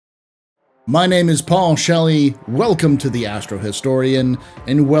My name is Paul Shelley, welcome to the AstroHistorian,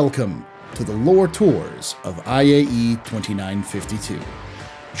 and welcome to the lore tours of IAE 2952.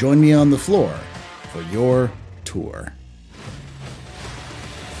 Join me on the floor for your tour.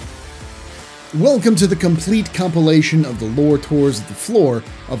 Welcome to the complete compilation of the lore tours of the floor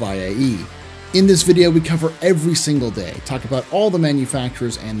of IAE. In this video, we cover every single day, talk about all the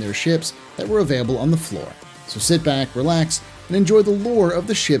manufacturers and their ships that were available on the floor. So sit back, relax, and enjoy the lore of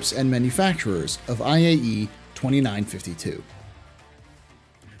the ships and manufacturers of IAE 2952.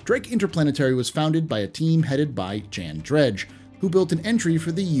 Drake Interplanetary was founded by a team headed by Jan Dredge, who built an entry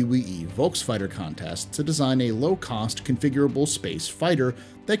for the UAE Volksfighter contest to design a low-cost, configurable space fighter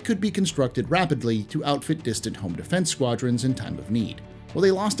that could be constructed rapidly to outfit distant home defense squadrons in time of need. While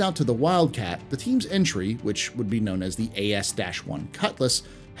they lost out to the Wildcat, the team's entry, which would be known as the AS-1 Cutlass,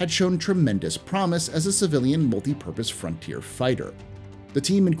 had shown tremendous promise as a civilian multi-purpose frontier fighter. The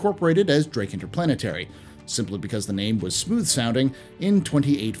team incorporated as Drake Interplanetary, simply because the name was smooth-sounding, in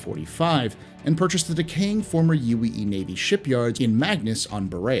 2845, and purchased the decaying former UAE Navy shipyards in Magnus on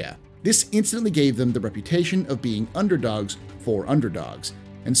Berea. This instantly gave them the reputation of being underdogs for underdogs,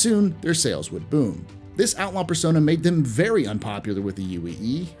 and soon their sales would boom. This outlaw persona made them very unpopular with the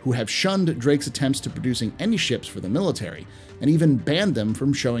UAE, who have shunned Drake's attempts to producing any ships for the military, and even banned them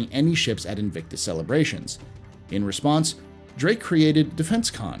from showing any ships at Invictus celebrations. In response, Drake created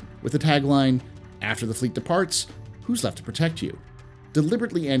DefenseCon with the tagline, "After the fleet departs, who's left to protect you?"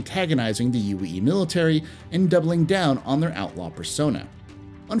 deliberately antagonizing the UAE military and doubling down on their outlaw persona.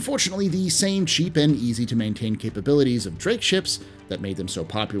 Unfortunately, the same cheap and easy to maintain capabilities of Drake ships that made them so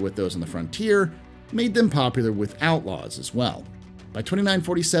popular with those on the frontier made them popular with outlaws as well. By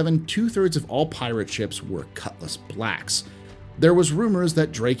 2947, two-thirds of all pirate ships were Cutlass Blacks. There was rumors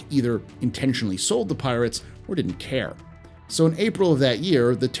that Drake either intentionally sold the pirates or didn't care. So in April of that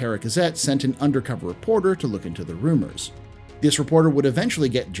year, the Terra Gazette sent an undercover reporter to look into the rumors. This reporter would eventually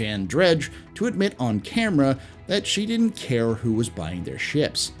get Jan Dredge to admit on camera that she didn't care who was buying their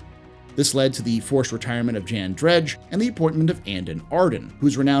ships. This led to the forced retirement of Jan Dredge and the appointment of Andon Arden,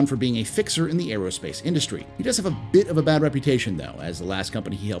 who's renowned for being a fixer in the aerospace industry. He does have a bit of a bad reputation though, as the last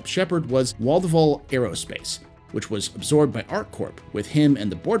company he helped shepherd was Waldeval Aerospace, which was absorbed by ArcCorp, with him and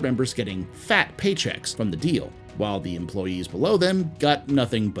the board members getting fat paychecks from the deal, while the employees below them got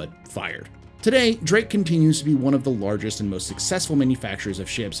nothing but fired. Today, Drake continues to be one of the largest and most successful manufacturers of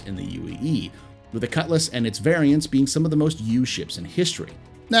ships in the UAE, with the Cutlass and its variants being some of the most used ships in history.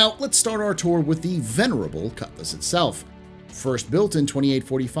 Now, let's start our tour with the venerable Cutlass itself. First built in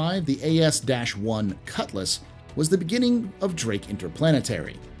 2845, the AS-1 Cutlass was the beginning of Drake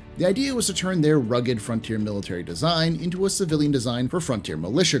Interplanetary. The idea was to turn their rugged frontier military design into a civilian design for frontier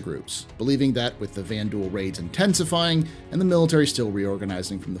militia groups, believing that with the Vandal raids intensifying and the military still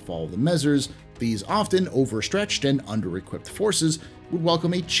reorganizing from the fall of the Mezzers, these often overstretched and under-equipped forces would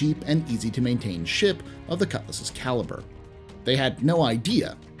welcome a cheap and easy-to-maintain ship of the Cutlass's caliber. They had no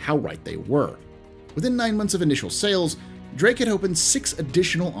idea how right they were. Within 9 months of initial sales, Drake had opened 6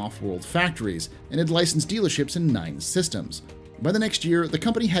 additional off-world factories and had licensed dealerships in 9 systems. By the next year, the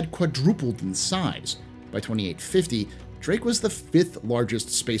company had quadrupled in size. By 2850, Drake was the 5th largest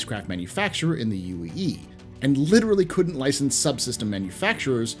spacecraft manufacturer in the UAE, and literally couldn't license subsystem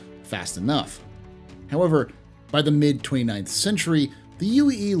manufacturers fast enough. However, by the mid-29th century, the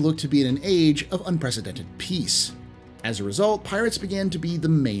UAE looked to be in an age of unprecedented peace. As a result, pirates began to be the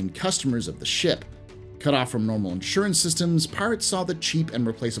main customers of the ship. Cut off from normal insurance systems, pirates saw the cheap and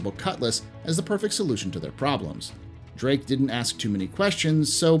replaceable Cutlass as the perfect solution to their problems. Drake didn't ask too many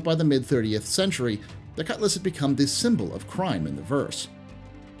questions, so by the mid-30th century, the Cutlass had become the symbol of crime in the verse.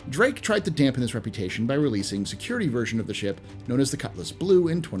 Drake tried to dampen this reputation by releasing a security version of the ship known as the Cutlass Blue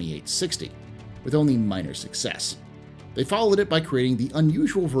in 2860, with only minor success. They followed it by creating the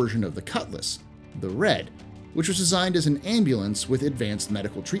unusual version of the Cutlass, the Red, which was designed as an ambulance with advanced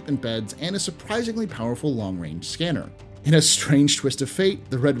medical treatment beds and a surprisingly powerful long-range scanner. In a strange twist of fate,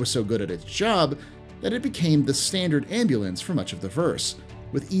 the Red was so good at its job that it became the standard ambulance for much of the verse,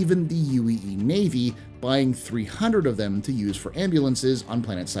 with even the UAE Navy buying 300 of them to use for ambulances on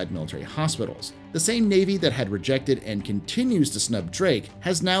planet-side military hospitals. The same Navy that had rejected and continues to snub Drake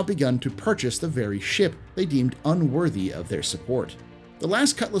has now begun to purchase the very ship they deemed unworthy of their support. The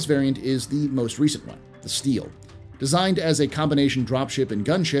last Cutlass variant is the most recent one, the Steel. Designed as a combination dropship and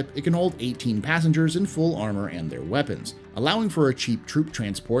gunship, it can hold 18 passengers in full armor and their weapons, allowing for a cheap troop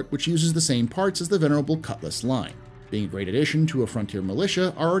transport which uses the same parts as the venerable Cutlass line, being a great addition to a frontier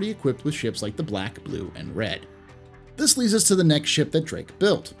militia already equipped with ships like the Black, Blue, and Red. This leads us to the next ship that Drake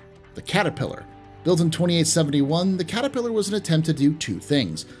built, the Caterpillar. Built in 2871, the Caterpillar was an attempt to do 2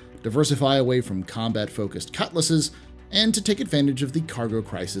 things: diversify away from combat-focused cutlasses, and to take advantage of the cargo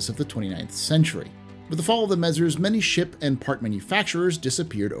crisis of the 29th century. With the fall of the Messers, many ship and part manufacturers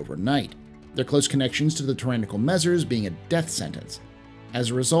disappeared overnight, their close connections to the tyrannical Messers being a death sentence. As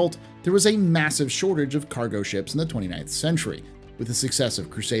a result, there was a massive shortage of cargo ships in the 29th century, with the success of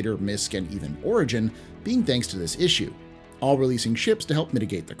Crusader, Misk, and even Origin being thanks to this issue, all releasing ships to help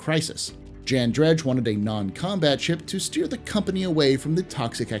mitigate the crisis. Jan Dredge wanted a non-combat ship to steer the company away from the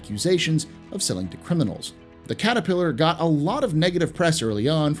toxic accusations of selling to criminals. The Caterpillar got a lot of negative press early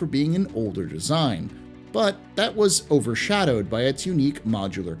on for being an older design, but that was overshadowed by its unique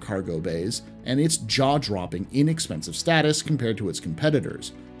modular cargo bays and its jaw-dropping inexpensive status compared to its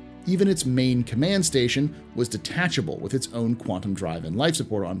competitors. Even its main command station was detachable with its own quantum drive and life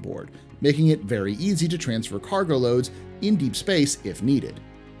support on board, making it very easy to transfer cargo loads in deep space if needed.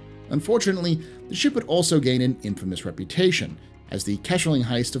 Unfortunately, the ship would also gain an infamous reputation, as the Kesselring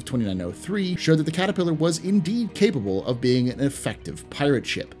heist of 2903 showed that the Caterpillar was indeed capable of being an effective pirate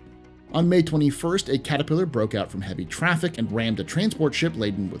ship. On May 21st, a Caterpillar broke out from heavy traffic and rammed a transport ship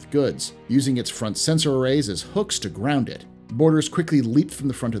laden with goods, using its front sensor arrays as hooks to ground it. Boarders quickly leaped from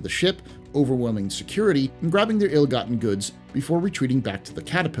the front of the ship, overwhelming security and grabbing their ill-gotten goods before retreating back to the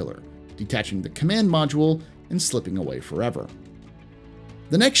Caterpillar, detaching the command module and slipping away forever.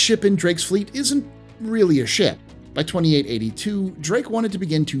 The next ship in Drake's fleet isn't really a ship. By 2882, Drake wanted to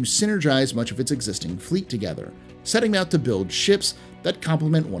begin to synergize much of its existing fleet together, setting out to build ships that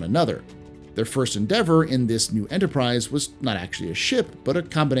complement one another. Their first endeavor in this new enterprise was not actually a ship, but a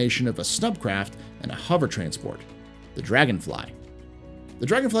combination of a snubcraft and a hover transport, the Dragonfly. The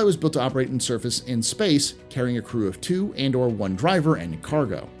Dragonfly was built to operate in surface in space, carrying a crew of 2 and/or 1 driver and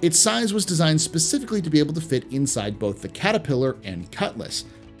cargo. Its size was designed specifically to be able to fit inside both the Caterpillar and Cutlass,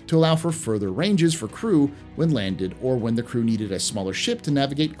 to allow for further ranges for crew when landed or when the crew needed a smaller ship to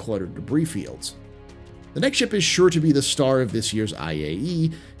navigate cluttered debris fields. The next ship is sure to be the star of this year's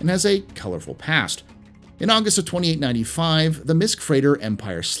IAE and has a colorful past. In August of 2895, the Misk freighter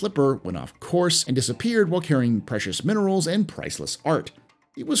Empire Slipper went off course and disappeared while carrying precious minerals and priceless art.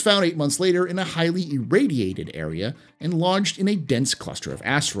 It was found 8 months later in a highly irradiated area and lodged in a dense cluster of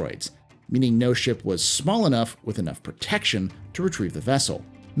asteroids, meaning no ship was small enough with enough protection to retrieve the vessel.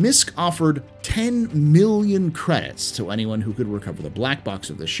 Misk offered 10 million credits to anyone who could recover the black box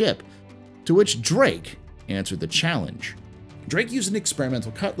of the ship, to which Drake answered the challenge. Drake used an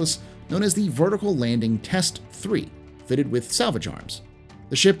experimental cutlass known as the Vertical Landing Test 3, fitted with salvage arms.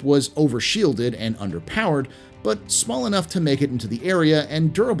 The ship was overshielded and underpowered, but small enough to make it into the area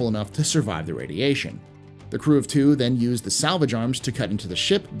and durable enough to survive the radiation. The crew of 2 then used the salvage arms to cut into the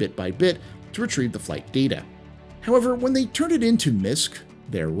ship bit by bit to retrieve the flight data. However, when they turned it into Misk,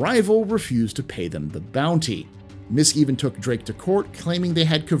 their rival refused to pay them the bounty. Misk even took Drake to court, claiming they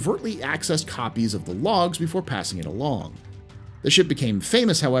had covertly accessed copies of the logs before passing it along. The ship became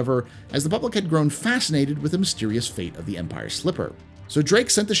famous, however, as the public had grown fascinated with the mysterious fate of the Empire Slipper. So Drake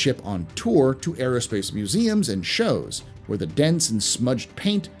sent the ship on tour to aerospace museums and shows, where the dents and smudged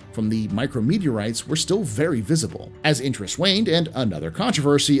paint from the micrometeorites were still very visible. As interest waned and another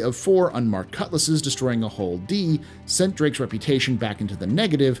controversy of 4 unmarked cutlasses destroying a whole D sent Drake's reputation back into the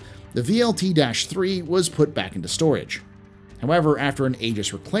negative, the VLT-3 was put back into storage. However, after an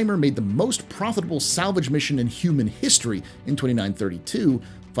Aegis Reclaimer made the most profitable salvage mission in human history in 2932,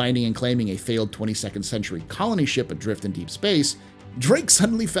 finding and claiming a failed 22nd century colony ship adrift in deep space, Drake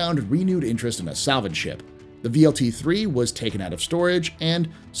suddenly found renewed interest in a salvage ship. The VLT-3 was taken out of storage, and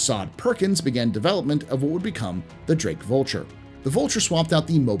Sod Perkins began development of what would become the Drake Vulture. The Vulture swapped out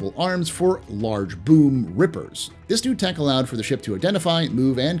the mobile arms for large boom rippers. This new tech allowed for the ship to identify,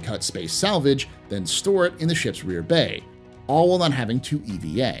 move, and cut space salvage, then store it in the ship's rear bay, all while not having to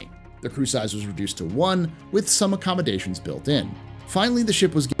EVA. The crew size was reduced to 1, with some accommodations built in. Finally, the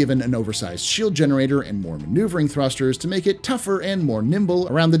ship was given an oversized shield generator and more maneuvering thrusters to make it tougher and more nimble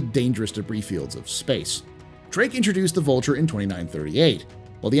around the dangerous debris fields of space. Drake introduced the Vulture in 2938,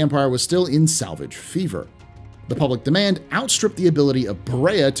 while the Empire was still in salvage fever. The public demand outstripped the ability of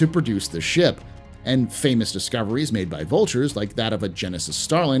Berea to produce the ship, and famous discoveries made by vultures, like that of a Genesis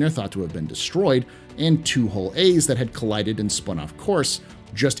Starliner thought to have been destroyed, and 2 whole A's that had collided and spun off course,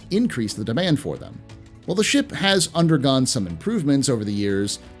 just increased the demand for them. While the ship has undergone some improvements over the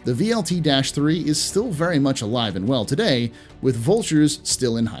years, the VLT-3 is still very much alive and well today, with vultures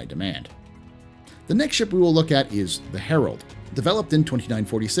still in high demand. The next ship we will look at is the Herald. Developed in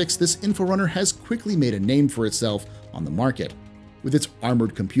 2946, this Inforunner has quickly made a name for itself on the market. With its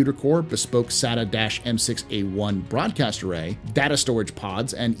armored computer core, bespoke SATA-M6A1 broadcast array, data storage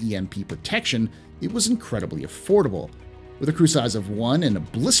pods, and EMP protection, it was incredibly affordable. With a crew size of 1 and a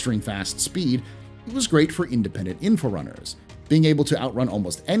blistering fast speed, it was great for independent info runners, being able to outrun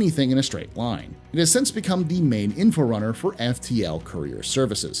almost anything in a straight line. It has since become the main info runner for FTL courier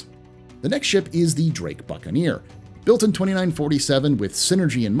services. The next ship is the Drake Buccaneer. Built in 2947 with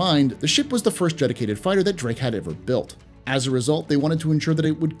synergy in mind, the ship was the first dedicated fighter that Drake had ever built. As a result, they wanted to ensure that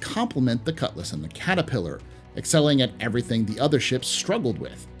it would complement the Cutlass and the Caterpillar, excelling at everything the other ships struggled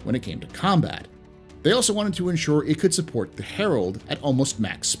with when it came to combat. They also wanted to ensure it could support the Herald at almost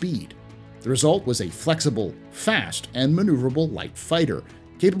max speed. The result was a flexible, fast, and maneuverable light fighter,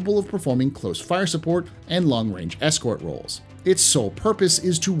 capable of performing close fire support and long-range escort roles. Its sole purpose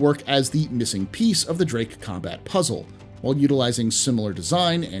is to work as the missing piece of the Drake combat puzzle, while utilizing similar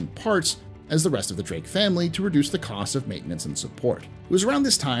design and parts as the rest of the Drake family to reduce the cost of maintenance and support. It was around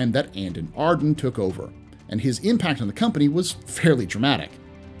this time that Andon Arden took over, and his impact on the company was fairly dramatic.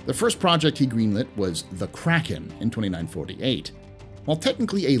 The first project he greenlit was the Kraken in 2948. While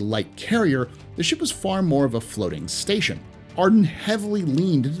technically a light carrier, the ship was far more of a floating station. Arden heavily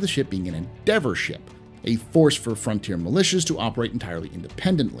leaned into the ship being an endeavor ship, a force for frontier militias to operate entirely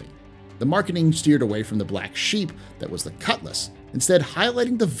independently. The marketing steered away from the black sheep that was the Cutlass, instead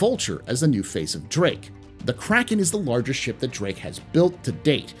highlighting the Vulture as the new face of Drake. The Kraken is the largest ship that Drake has built to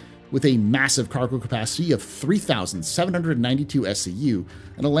date, with a massive cargo capacity of 3,792 SCU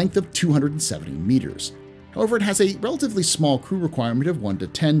and a length of 270 meters. However, it has a relatively small crew requirement of 1 to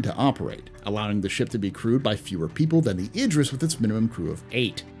 10 to operate, allowing the ship to be crewed by fewer people than the Idris with its minimum crew of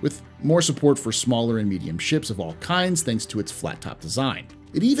 8, with more support for smaller and medium ships of all kinds thanks to its flat-top design.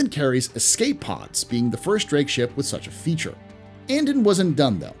 It even carries escape pods, being the first Drake ship with such a feature. Andon wasn't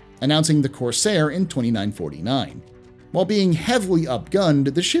done though, announcing the Corsair in 2949. While being heavily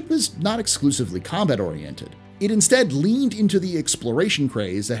upgunned, the ship is not exclusively combat-oriented. It instead leaned into the exploration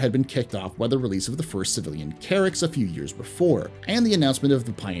craze that had been kicked off by the release of the first civilian Carracks a few years before, and the announcement of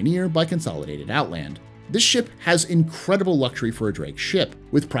the Pioneer by Consolidated Outland. This ship has incredible luxury for a Drake ship,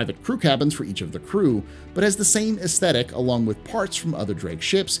 with private crew cabins for each of the crew, but has the same aesthetic along with parts from other Drake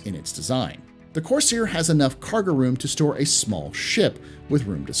ships in its design. The Corsair has enough cargo room to store a small ship, with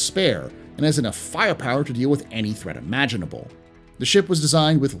room to spare, and has enough firepower to deal with any threat imaginable. The ship was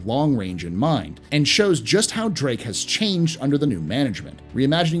designed with long range in mind, and shows just how Drake has changed under the new management,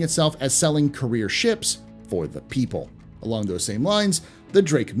 reimagining itself as selling career ships for the people. Along those same lines, the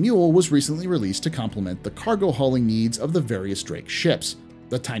Drake Mule was recently released to complement the cargo hauling needs of the various Drake ships.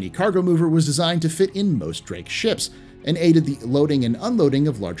 The tiny cargo mover was designed to fit in most Drake ships, and aided the loading and unloading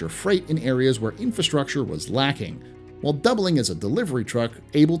of larger freight in areas where infrastructure was lacking, while doubling as a delivery truck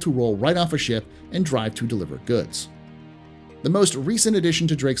able to roll right off a ship and drive to deliver goods. The most recent addition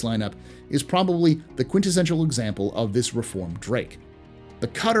to Drake's lineup is probably the quintessential example of this reformed Drake. The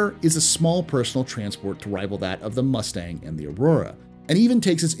Cutter is a small personal transport to rival that of the Mustang and the Aurora, and even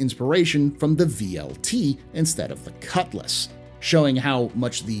takes its inspiration from the VLT instead of the Cutlass, showing how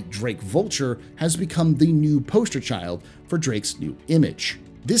much the Drake Vulture has become the new poster child for Drake's new image.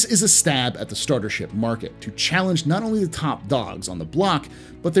 This is a stab at the starter ship market to challenge not only the top dogs on the block,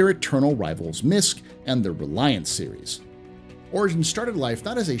 but their eternal rivals MISC and their Reliance series. Origin started life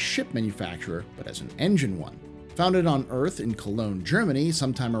not as a ship manufacturer, but as an engine one. Founded on Earth in Cologne, Germany,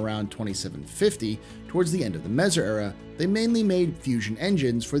 sometime around 2750, towards the end of the Meso era, they mainly made fusion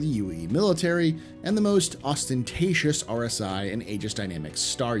engines for the UAE military and the most ostentatious RSI and Aegis Dynamics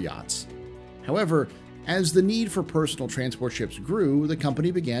star yachts. However, as the need for personal transport ships grew, the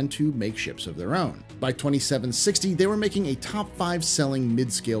company began to make ships of their own. By 2760, they were making a top 5 selling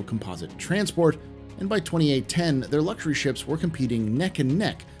mid-scale composite transport, and by 2810, their luxury ships were competing neck and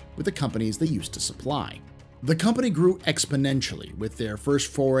neck with the companies they used to supply. The company grew exponentially, with their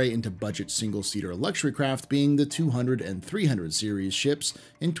first foray into budget single-seater luxury craft being the 200 and 300 series ships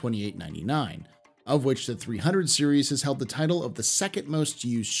in 2899, of which the 300 series has held the title of the second most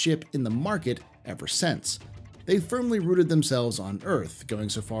used ship in the market ever since. They firmly rooted themselves on Earth, going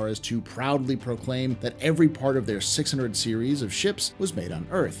so far as to proudly proclaim that every part of their 600 series of ships was made on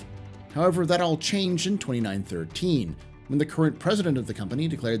Earth. However, that all changed in 2913, when the current president of the company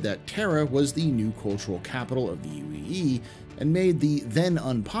declared that Terra was the new cultural capital of the UAE and made the then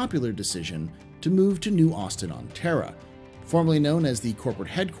unpopular decision to move to New Austin on Terra, formerly known as the corporate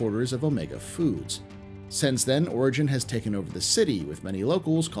headquarters of Omega Foods. Since then, Origin has taken over the city, with many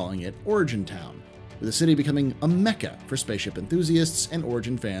locals calling it Origin Town, with the city becoming a mecca for spaceship enthusiasts and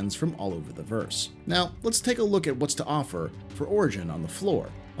Origin fans from all over the verse. Now, let's take a look at what's to offer for Origin on the floor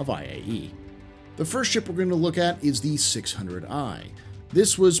of IAE. The first ship we're going to look at is the 600i.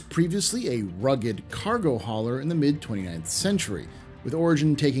 This was previously a rugged cargo hauler in the mid-29th century, with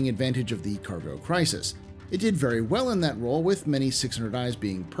Origin taking advantage of the cargo crisis. It did very well in that role, with many 600Is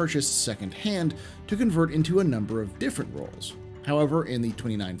being purchased second-hand to convert into a number of different roles. However, in the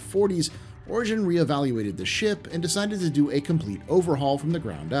 2940s, Origin reevaluated the ship and decided to do a complete overhaul from the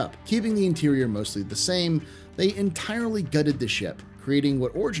ground up. Keeping the interior mostly the same, they entirely gutted the ship, creating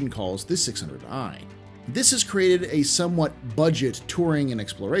what Origin calls the 600I. This has created a somewhat budget touring and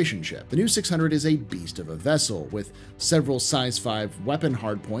exploration ship. The new 600 is a beast of a vessel, with several size 5 weapon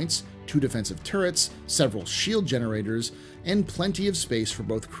hardpoints, 2 defensive turrets, several shield generators, and plenty of space for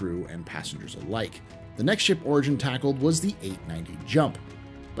both crew and passengers alike. The next ship Origin tackled was the 890 Jump.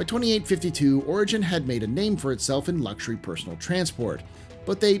 By 2852, Origin had made a name for itself in luxury personal transport,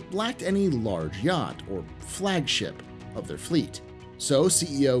 but they lacked any large yacht or flagship of their fleet. So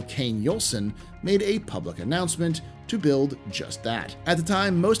CEO Kane Yolson made a public announcement to build just that. At the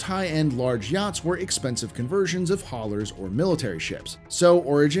time, most high-end large yachts were expensive conversions of haulers or military ships, so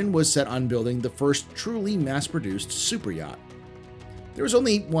Origin was set on building the first truly mass-produced super yacht. There was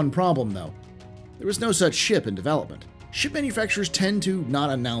only one problem though. There was no such ship in development. Ship manufacturers tend to not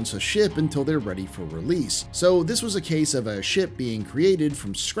announce a ship until they're ready for release, so this was a case of a ship being created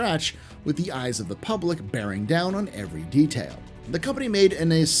from scratch with the eyes of the public bearing down on every detail. The company made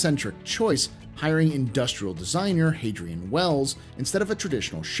an eccentric choice, hiring industrial designer Hadrian Wells instead of a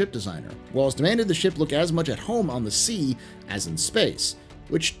traditional ship designer. Wells demanded the ship look as much at home on the sea as in space,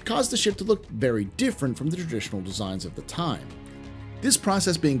 which caused the ship to look very different from the traditional designs of the time. This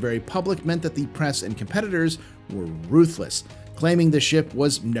process being very public meant that the press and competitors were ruthless, claiming the ship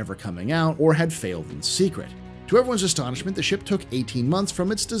was never coming out or had failed in secret. To everyone's astonishment, the ship took 18 months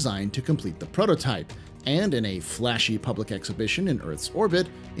from its design to complete the prototype, and in a flashy public exhibition in Earth's orbit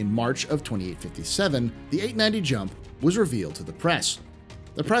in March of 2857, the 890 Jump was revealed to the press.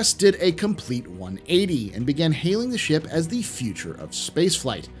 The press did a complete 180 and began hailing the ship as the future of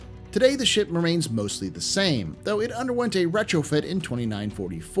spaceflight. Today, the ship remains mostly the same, though it underwent a retrofit in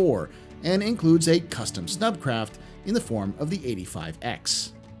 2944 and includes a custom snubcraft in the form of the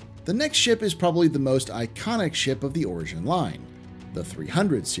 85X. The next ship is probably the most iconic ship of the Origin line, the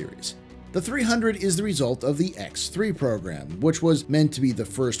 300 series. The 300 is the result of the X3 program, which was meant to be the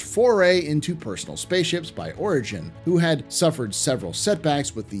first foray into personal spaceships by Origin, who had suffered several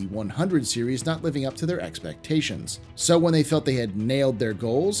setbacks with the 100 series not living up to their expectations. So when they felt they had nailed their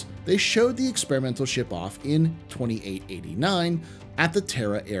goals, they showed the experimental ship off in 2889 at the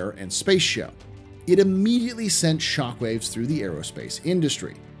Terra Air and Space Show. It immediately sent shockwaves through the aerospace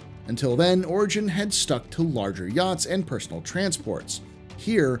industry. Until then, Origin had stuck to larger yachts and personal transports.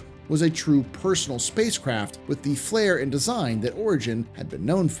 Here was a true personal spacecraft with the flair and design that Origin had been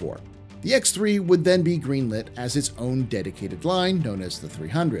known for. The X3 would then be greenlit as its own dedicated line known as the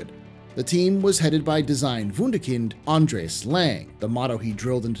 300. The team was headed by design wunderkind Andreas Lang. The motto he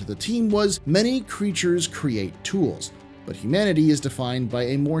drilled into the team was, "Many creatures create tools, but humanity is defined by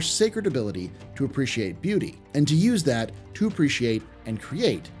a more sacred ability to appreciate beauty, and to use that to appreciate and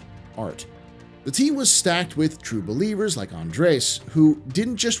create art." The team was stacked with true believers like Andres, who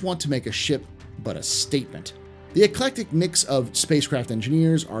didn't just want to make a ship, but a statement. The eclectic mix of spacecraft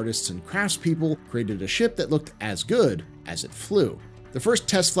engineers, artists, and craftspeople created a ship that looked as good as it flew. The first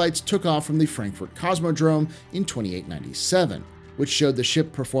test flights took off from the Frankfurt Cosmodrome in 2897, which showed the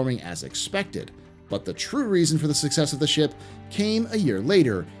ship performing as expected. But the true reason for the success of the ship came a year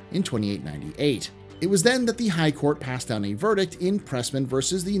later, in 2898. It was then that the High Court passed down a verdict in Pressman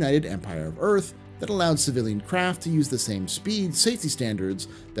versus the United Empire of Earth that allowed civilian craft to use the same speed safety standards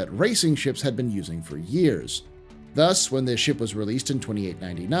that racing ships had been using for years. Thus, when the ship was released in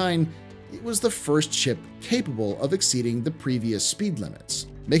 2899, it was the first ship capable of exceeding the previous speed limits,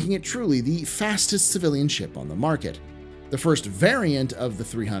 making it truly the fastest civilian ship on the market. The first variant of the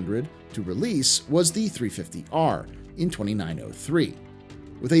 300 to release was the 350R in 2903.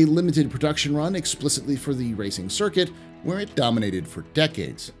 With a limited production run explicitly for the racing circuit, where it dominated for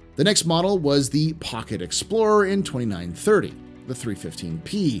decades. The next model was the Pocket Explorer in 2930, the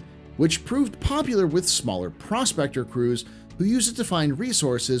 315P, which proved popular with smaller prospector crews who used it to find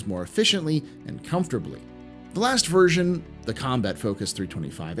resources more efficiently and comfortably. The last version, the combat-focused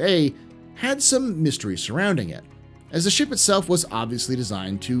 325A, had some mystery surrounding it, as the ship itself was obviously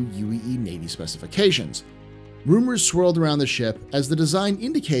designed to UEE Navy specifications. Rumors swirled around the ship as the design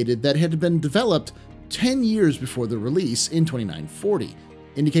indicated that it had been developed 10 years before the release in 2940,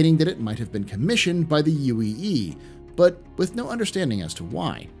 indicating that it might have been commissioned by the UEE, but with no understanding as to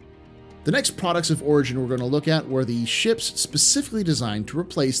why. The next products of Origin we're going to look at were the ships specifically designed to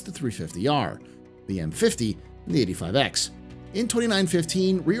replace the 350R, the M50, and the 85X. In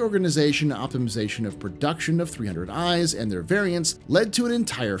 2915, reorganization and optimization of production of 300Is and their variants led to an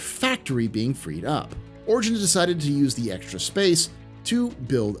entire factory being freed up. Origin decided to use the extra space to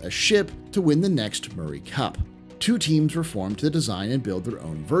build a ship to win the next Murray Cup. Two teams were formed to design and build their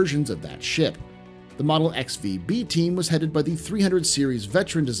own versions of that ship. The Model XVB team was headed by the 300 Series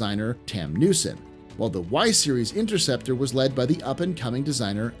veteran designer Tam Newson, while the Y Series Interceptor was led by the up-and-coming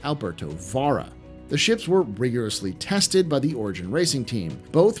designer Alberto Vara. The ships were rigorously tested by the Origin racing team.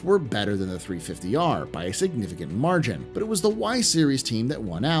 Both were better than the 350R by a significant margin, but it was the Y Series team that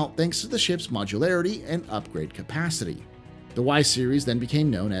won out thanks to the ship's modularity and upgrade capacity. The Y Series then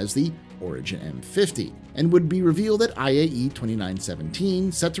became known as the Origin M50, and would be revealed at IAE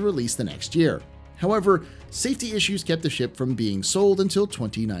 2917, set to release the next year. However, safety issues kept the ship from being sold until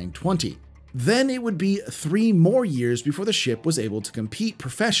 2920. Then it would be 3 more years before the ship was able to compete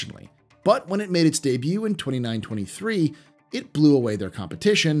professionally. But when it made its debut in 2923, it blew away their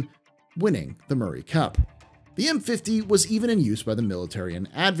competition, winning the Murray Cup. The M50 was even in use by the military and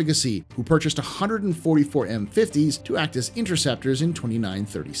advocacy, who purchased 144 M50s to act as interceptors in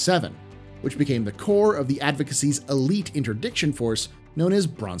 2937, which became the core of the advocacy's elite interdiction force known as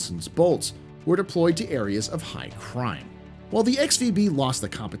Bronson's Bolts, who were deployed to areas of high crime. While the XVB lost the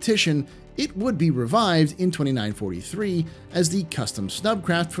competition, it would be revived in 2943 as the custom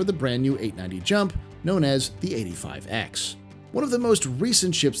snubcraft for the brand new 890 jump known as the 85X. One of the most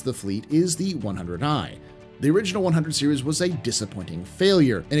recent ships of the fleet is the 100I. The original 100 series was a disappointing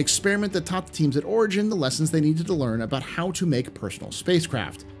failure, an experiment that taught the teams at Origin the lessons they needed to learn about how to make personal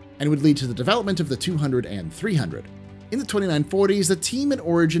spacecraft, and would lead to the development of the 200 and 300. In the 2940s, the team at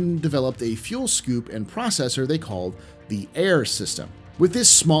Origin developed a fuel scoop and processor they called the Air system. With this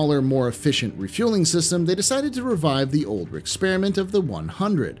smaller, more efficient refueling system, they decided to revive the older experiment of the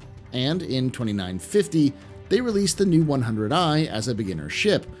 100, and in 2950, they released the new 100I as a beginner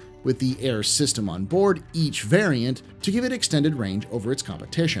ship, with the Air system on board each variant to give it extended range over its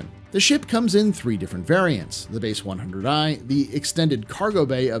competition. The ship comes in 3 different variants: the base 100I, the extended cargo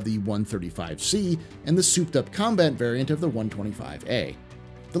bay of the 135C, and the souped-up combat variant of the 125A.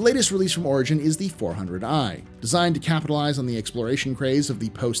 The latest release from Origin is the 400I. Designed to capitalize on the exploration craze of the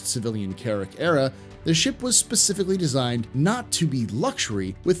post-civilian Carrack era, the ship was specifically designed not to be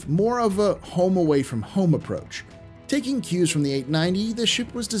luxury, with more of a home-away-from-home approach. Taking cues from the 890, the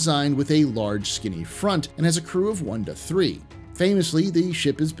ship was designed with a large, skinny front and has a crew of 1 to 3. Famously, the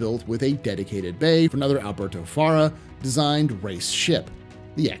ship is built with a dedicated bay for another Alberto Vara designed race ship,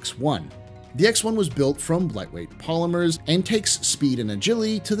 the X1. The X1 was built from lightweight polymers and takes speed and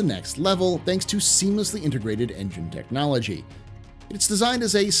agility to the next level thanks to seamlessly integrated engine technology. It's designed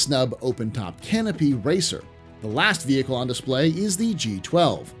as a snub open-top canopy racer. The last vehicle on display is the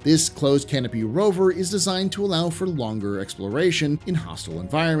G12. This closed canopy rover is designed to allow for longer exploration in hostile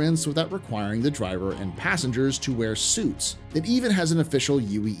environments without requiring the driver and passengers to wear suits. It even has an official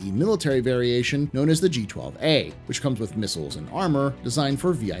UAE military variation known as the G12A, which comes with missiles and armor designed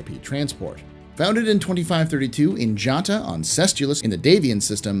for VIP transport. Founded in 2532 in Jata on Sestulus in the Davian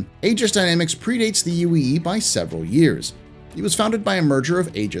system, Aegis Dynamics predates the UAE by several years. It was founded by a merger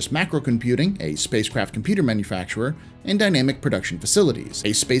of Aegis Macrocomputing, a spacecraft computer manufacturer, and Dynamic Production Facilities,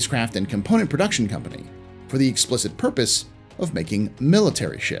 a spacecraft and component production company, for the explicit purpose of making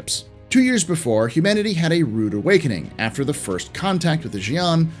military ships. 2 years before, humanity had a rude awakening after the first contact with the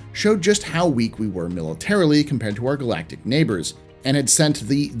Xi'an showed just how weak we were militarily compared to our galactic neighbors, and had sent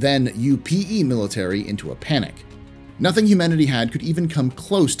the then UPE military into a panic. Nothing humanity had could even come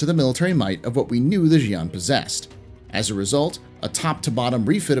close to the military might of what we knew the Xi'an possessed. As a result, a top-to-bottom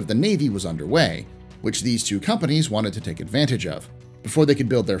refit of the Navy was underway, which these two companies wanted to take advantage of. Before they could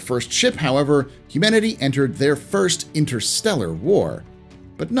build their first ship, however, humanity entered their first interstellar war,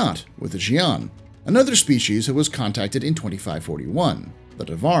 but not with the Xi'an, another species who was contacted in 2541, the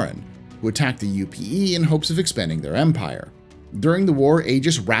Devarin, who attacked the UPE in hopes of expanding their empire. During the war,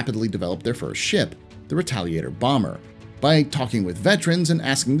 Aegis rapidly developed their first ship, the Retaliator bomber, by talking with veterans and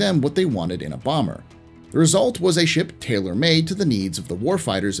asking them what they wanted in a bomber. The result was a ship tailor-made to the needs of the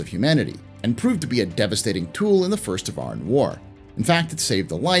warfighters of humanity, and proved to be a devastating tool in the First Devarin War. In fact, it saved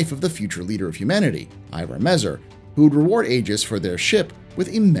the life of the future leader of humanity, Ivar Mezzer, who would reward Aegis for their ship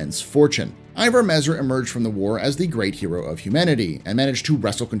with immense fortune. Ivar Mezzer emerged from the war as the great hero of humanity, and managed to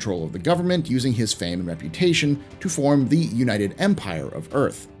wrestle control of the government using his fame and reputation to form the United Empire of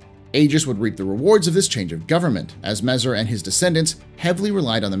Earth. Aegis would reap the rewards of this change of government, as Mezzer and his descendants heavily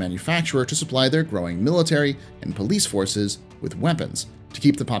relied on the manufacturer to supply their growing military and police forces with weapons, to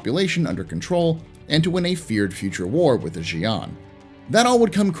keep the population under control, and to win a feared future war with the Xi'an. That all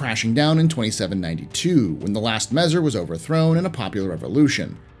would come crashing down in 2792, when the last Mezzer was overthrown in a popular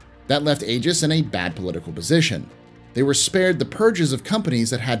revolution. That left Aegis in a bad political position. They were spared the purges of companies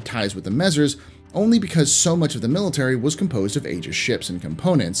that had ties with the Mezzers, only because so much of the military was composed of Aegis ships and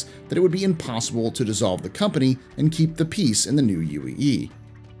components that it would be impossible to dissolve the company and keep the peace in the new UAE.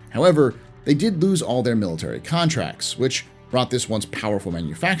 However, they did lose all their military contracts, which brought this once powerful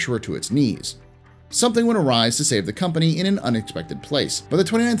manufacturer to its knees. Something would arise to save the company in an unexpected place. By the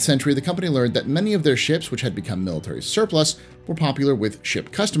 29th century, the company learned that many of their ships, which had become military surplus, were popular with ship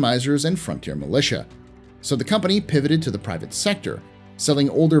customizers and frontier militia. So the company pivoted to the private sector, selling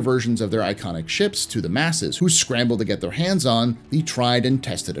older versions of their iconic ships to the masses, who scrambled to get their hands on the tried and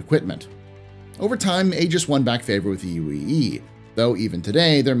tested equipment. Over time, Aegis won back favor with the UAE, though even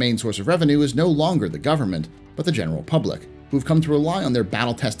today, their main source of revenue is no longer the government, but the general public, who've come to rely on their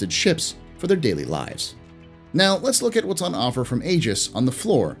battle-tested ships for their daily lives. Now, let's look at what's on offer from Aegis on the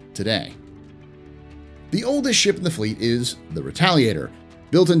floor today. The oldest ship in the fleet is the Retaliator.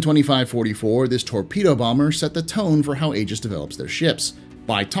 Built in 2544, this torpedo bomber set the tone for how Aegis develops their ships,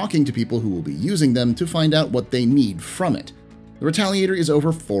 by talking to people who will be using them to find out what they need from it. The Retaliator is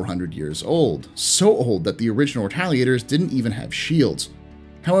over 400 years old, so old that the original Retaliators didn't even have shields.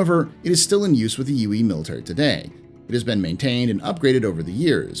 However, it is still in use with the UE military today. It has been maintained and upgraded over the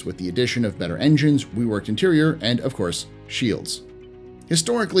years, with the addition of better engines, reworked interior, and, of course, shields.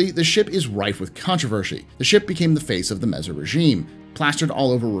 Historically, the ship is rife with controversy. The ship became the face of the Mezzer regime, plastered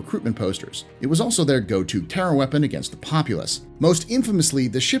all over recruitment posters. It was also their go-to terror weapon against the populace. Most infamously,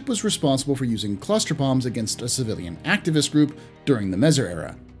 the ship was responsible for using cluster bombs against a civilian activist group during the Mezzer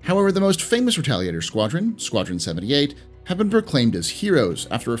era. However, the most famous Retaliator squadron, Squadron 78, have been proclaimed as heroes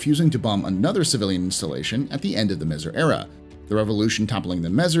after refusing to bomb another civilian installation at the end of the Mezzer era, the revolution toppling the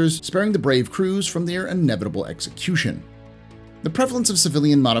Mezzers, sparing the brave crews from their inevitable execution. The prevalence of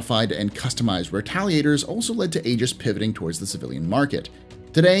civilian-modified and customized Retaliators also led to Aegis pivoting towards the civilian market.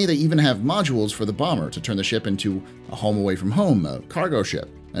 Today, they even have modules for the bomber to turn the ship into a home away from home, a cargo ship,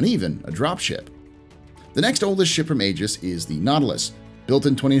 and even a dropship. The next oldest ship from Aegis is the Nautilus. Built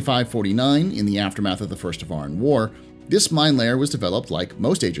in 2549 in the aftermath of the First Tevaran War, this mine layer was developed like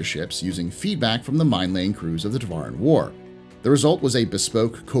most Aegis ships using feedback from the mine-laying crews of the Tevaran War. The result was a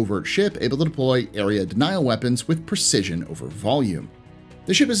bespoke covert ship able to deploy area denial weapons with precision over volume.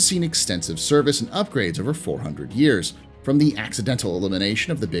 The ship has seen extensive service and upgrades over 400 years, from the accidental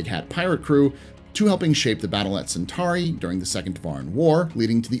elimination of the Big Hat pirate crew to helping shape the battle at Centauri during the Second Tevaran War,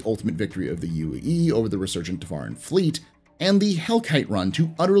 leading to the ultimate victory of the UAE over the resurgent Tevaran fleet, and the Hellkite run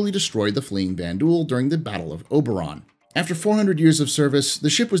to utterly destroy the fleeing Bandul during the Battle of Oberon. After 400 years of service, the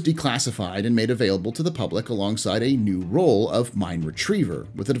ship was declassified and made available to the public alongside a new role of mine retriever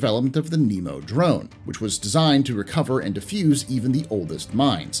with the development of the Nemo drone, which was designed to recover and defuse even the oldest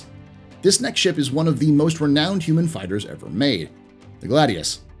mines. This next ship is one of the most renowned human fighters ever made, the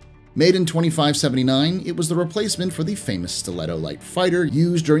Gladius. Made in 2579, it was the replacement for the famous Stiletto light fighter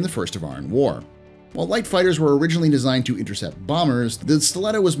used during the First Tevaran War. While light fighters were originally designed to intercept bombers, the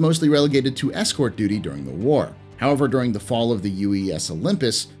Stiletto was mostly relegated to escort duty during the war. However, during the fall of the UES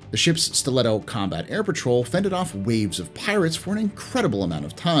Olympus, the ship's Stiletto Combat Air Patrol fended off waves of pirates for an incredible amount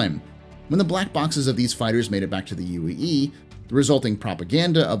of time. When the black boxes of these fighters made it back to the UAE, the resulting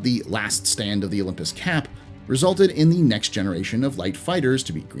propaganda of the last stand of the Olympus cap resulted in the next generation of light fighters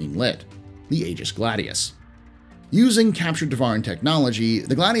to be greenlit, the Aegis Gladius. Using captured Tevaran technology,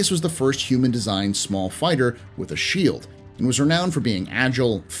 the Gladius was the first human-designed small fighter with a shield, and was renowned for being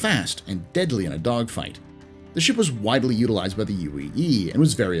agile, fast, and deadly in a dogfight. The ship was widely utilized by the UAE and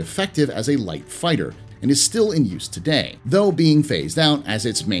was very effective as a light fighter, and is still in use today, though being phased out as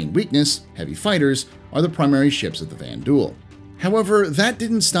its main weakness, heavy fighters, are the primary ships of the Vandul. However, that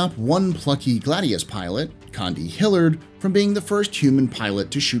didn't stop one plucky Gladius pilot, Condi Hillard, from being the first human pilot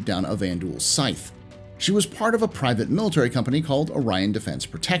to shoot down a Vandul scythe. She was part of a private military company called Orion Defense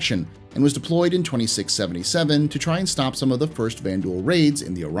Protection, and was deployed in 2677 to try and stop some of the first Vandul raids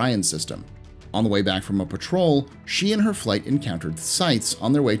in the Orion system. On the way back from a patrol, she and her flight encountered scythes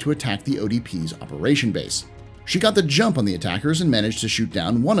on their way to attack the ODP's operation base. She got the jump on the attackers and managed to shoot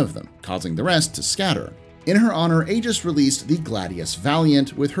down one of them, causing the rest to scatter. In her honor, Aegis released the Gladius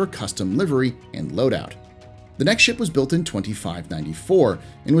Valiant with her custom livery and loadout. The next ship was built in 2594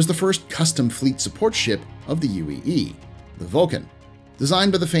 and was the first custom fleet support ship of the UEE, the Vulcan.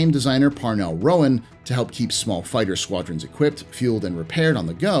 Designed by the famed designer Parnell Rowan to help keep small fighter squadrons equipped, fueled, and repaired on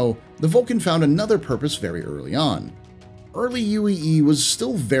the go, the Vulcan found another purpose very early on. Early UEE was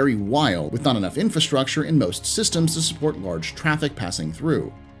still very wild, with not enough infrastructure in most systems to support large traffic passing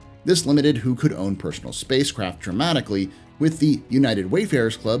through. This limited who could own personal spacecraft dramatically, with the United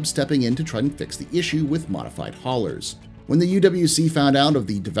Wayfarers Club stepping in to try and fix the issue with modified haulers. When the UWC found out of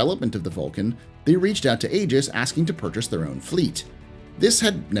the development of the Vulcan, they reached out to Aegis asking to purchase their own fleet. This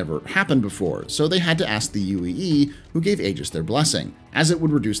had never happened before, so they had to ask the UAE, who gave Aegis their blessing, as it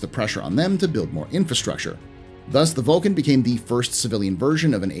would reduce the pressure on them to build more infrastructure. Thus, the Vulcan became the first civilian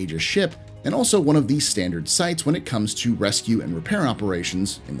version of an Aegis ship, and also one of the standard sites when it comes to rescue and repair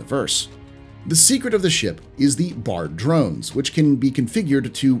operations in the verse. The secret of the ship is the barred drones, which can be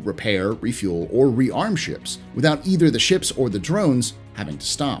configured to repair, refuel, or rearm ships, without either the ships or the drones having to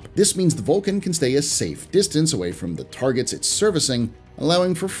stop. This means the Vulcan can stay a safe distance away from the targets it's servicing,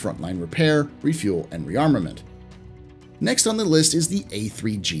 allowing for frontline repair, refuel, and rearmament. Next on the list is the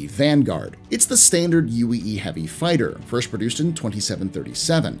A3G Vanguard. It's the standard UAE heavy fighter, first produced in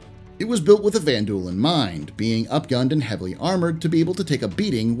 2737. It was built with a Vanduul in mind, being upgunned and heavily armored to be able to take a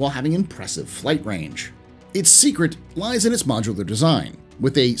beating while having impressive flight range. Its secret lies in its modular design,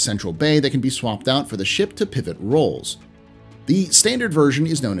 with a central bay that can be swapped out for the ship to pivot roles. The standard version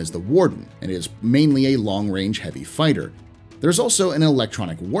is known as the Warden, and is mainly a long-range heavy fighter. There's also an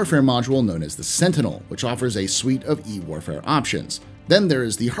electronic warfare module known as the Sentinel, which offers a suite of e-warfare options. Then there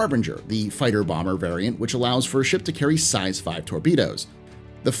is the Harbinger, the fighter-bomber variant, which allows for a ship to carry size 5 torpedoes.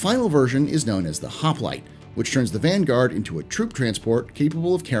 The final version is known as the Hoplite, which turns the Vanguard into a troop transport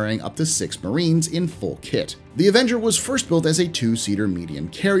capable of carrying up to 6 Marines in full kit. The Avenger was first built as a 2-seater medium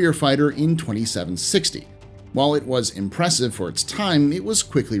carrier fighter in 2760. While it was impressive for its time, it was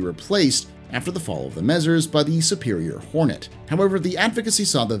quickly replaced after the fall of the Mezzers by the superior Hornet. However, the Advocacy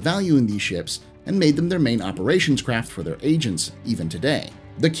saw the value in these ships and made them their main operations craft for their agents, even today.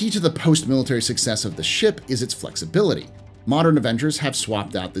 The key to the post-military success of the ship is its flexibility. Modern Avengers have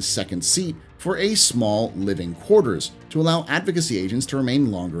swapped out this second seat for a small living quarters to allow Advocacy agents to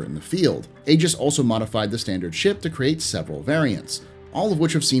remain longer in the field. Aegis also modified the standard ship to create several variants, all of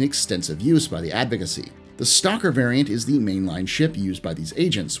which have seen extensive use by the Advocacy. The Stalker variant is the mainline ship used by these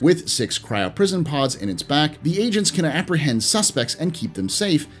agents. With 6 cryo-prison pods in its back, the agents can apprehend suspects and keep them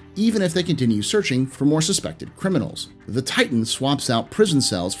safe, even if they continue searching for more suspected criminals. The Titan swaps out prison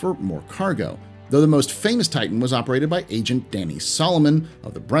cells for more cargo, though the most famous Titan was operated by Agent Danny Solomon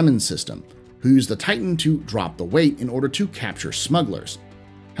of the Bremen system, who used the Titan to drop the weight in order to capture smugglers.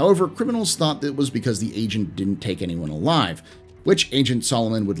 However, criminals thought that it was because the agent didn't take anyone alive, which Agent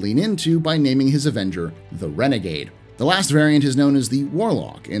Solomon would lean into by naming his Avenger the Renegade. The last variant is known as the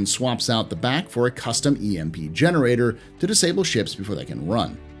Warlock and swaps out the back for a custom EMP generator to disable ships before they can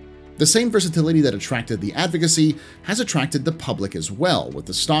run. The same versatility that attracted the Advocacy has attracted the public as well, with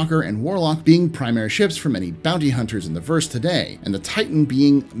the Stalker and Warlock being primary ships for many bounty hunters in the verse today, and the Titan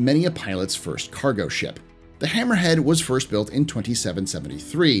being many a pilot's first cargo ship. The Hammerhead was first built in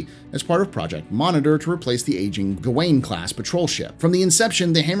 2773 as part of Project Monitor to replace the aging Gawain-class patrol ship. From the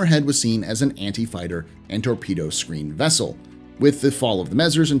inception, the Hammerhead was seen as an anti-fighter and torpedo screen vessel. With the fall of the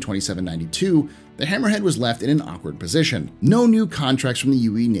Mezzers in 2792, the Hammerhead was left in an awkward position. No new contracts from the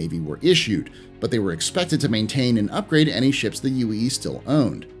UAE Navy were issued, but they were expected to maintain and upgrade any ships the UAE still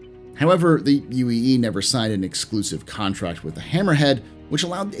owned. However, the UAE never signed an exclusive contract with the Hammerhead, which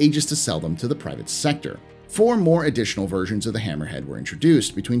allowed Aegis to sell them to the private sector. 4 more additional versions of the Hammerhead were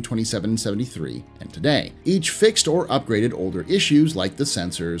introduced between 2773 and today. Each fixed or upgraded older issues like the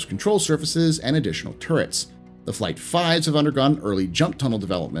sensors, control surfaces, and additional turrets. The Flight 5s have undergone early jump tunnel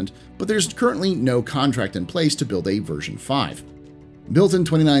development, but there's currently no contract in place to build a version 5. Built in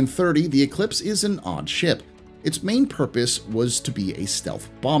 2930, the Eclipse is an odd ship. Its main purpose was to be a stealth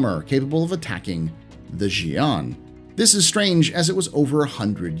bomber capable of attacking the Xi'an. This is strange as it was over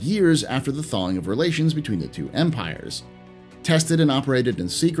 100 years after the thawing of relations between the two empires. Tested and operated in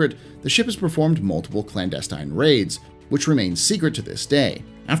secret, the ship has performed multiple clandestine raids, which remain secret to this day.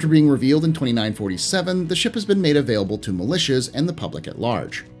 After being revealed in 2947, the ship has been made available to militias and the public at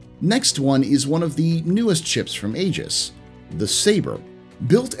large. Next one is one of the newest ships from Aegis, the Sabre.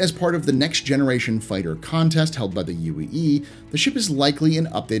 Built as part of the Next Generation Fighter contest held by the UAE, the ship is likely an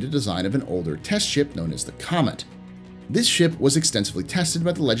updated design of an older test ship known as the Comet. This ship was extensively tested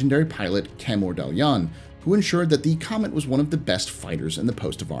by the legendary pilot Kamor Dalyan, who ensured that the Comet was one of the best fighters in the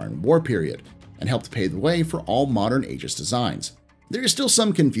post-Avaran War period, and helped pave the way for all modern Aegis designs. There is still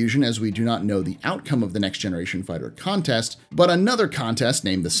some confusion as we do not know the outcome of the Next Generation Fighter contest, but another contest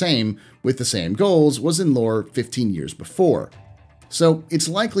named the same, with the same goals, was in lore 15 years before. So it's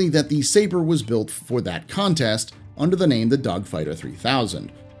likely that the Sabre was built for that contest under the name the Dogfighter 3000,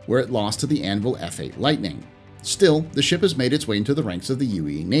 where it lost to the Anvil F8 Lightning. Still, the ship has made its way into the ranks of the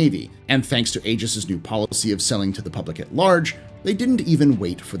UAE Navy, and thanks to Aegis's new policy of selling to the public at large, they didn't even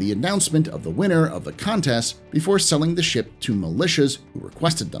wait for the announcement of the winner of the contest before selling the ship to militias who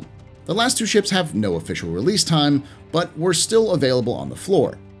requested them. The last 2 ships have no official release time, but were still available on the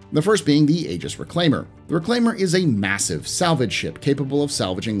floor. The first being the Aegis Reclaimer. The Reclaimer is a massive salvage ship capable of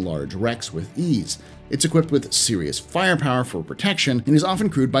salvaging large wrecks with ease. It's equipped with serious firepower for protection and is often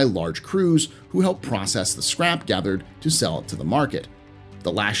crewed by large crews who help process the scrap gathered to sell it to the market.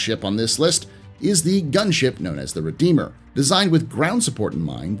 The last ship on this list is the gunship known as the Redeemer. Designed with ground support in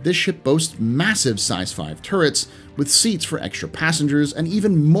mind, this ship boasts massive size 5 turrets with seats for extra passengers and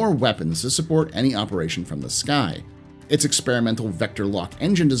even more weapons to support any operation from the sky. Its experimental vector lock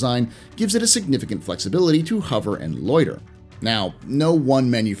engine design gives it a significant flexibility to hover and loiter. Now, no one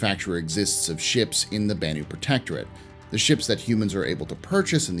manufacturer exists of ships in the Banu Protectorate. The ships that humans are able to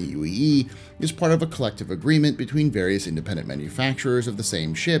purchase in the UAE is part of a collective agreement between various independent manufacturers of the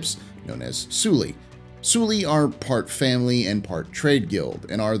same ships, known as Suli. Suli are part family and part trade guild,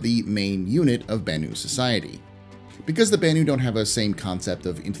 and are the main unit of Banu society. Because the Banu don't have a same concept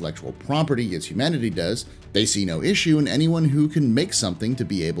of intellectual property as humanity does, they see no issue in anyone who can make something to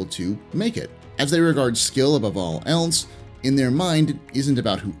be able to make it. As they regard skill above all else, in their mind it isn't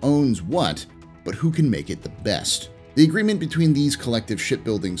about who owns what, but who can make it the best. The agreement between these collective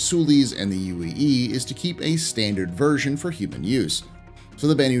shipbuilding Sulis and the UAE is to keep a standard version for human use. So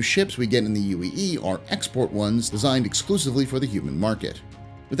the Banu ships we get in the UAE are export ones designed exclusively for the human market.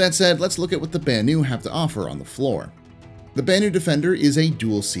 With that said, let's look at what the Banu have to offer on the floor. The Banu Defender is a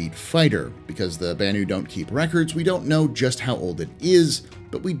dual-seat fighter. Because the Banu don't keep records, we don't know just how old it is,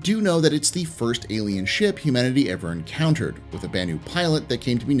 but we do know that it's the first alien ship humanity ever encountered, with a Banu pilot that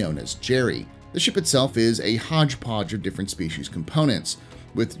came to be known as Jerry. The ship itself is a hodgepodge of different species components,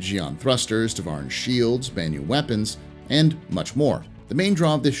 with Xi'an thrusters, Tavaran shields, Banu weapons, and much more. The main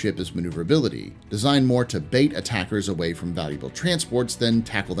draw of this ship is maneuverability, designed more to bait attackers away from valuable transports than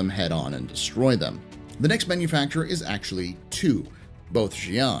tackle them head-on and destroy them. The next manufacturer is actually two, both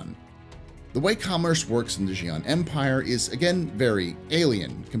Xi'an. The way commerce works in the Xi'an Empire is again very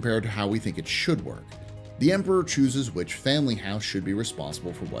alien compared to how we think it should work. The Emperor chooses which family house should be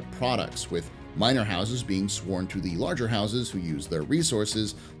responsible for what products, with minor houses being sworn to the larger houses who use their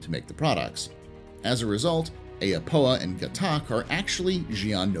resources to make the products. As a result, Aopoa and Gatak are actually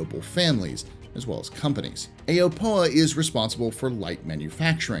Xi'an noble families, as well as companies. Aopoa is responsible for light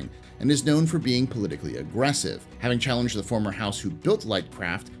manufacturing, and is known for being politically aggressive, having challenged the former house who built light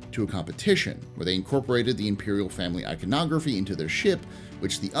craft to a competition, where they incorporated the imperial family iconography into their ship,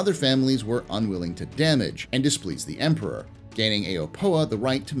 which the other families were unwilling to damage, and displeased the Emperor, gaining Aopoa the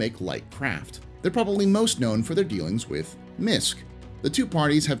right to make light craft. They're probably most known for their dealings with Misk. The two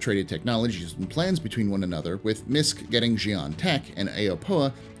parties have traded technologies and plans between one another, with Misk getting Xi'an tech and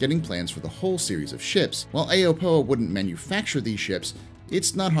Aopoa getting plans for the whole series of ships. While Aopoa wouldn't manufacture these ships,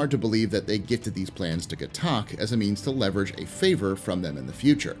 it's not hard to believe that they gifted these plans to Gatak as a means to leverage a favor from them in the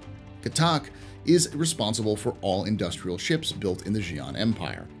future. Gatak is responsible for all industrial ships built in the Xi'an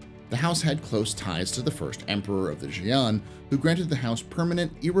Empire. The house had close ties to the first emperor of the Xi'an, who granted the house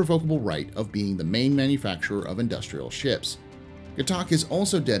permanent, irrevocable right of being the main manufacturer of industrial ships. Gatak is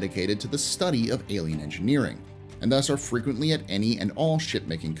also dedicated to the study of alien engineering, and thus are frequently at any and all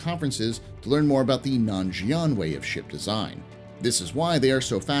shipmaking conferences to learn more about the non-Xi'an way of ship design. This is why they are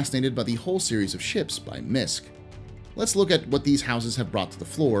so fascinated by the whole series of ships by Misk. Let's look at what these houses have brought to the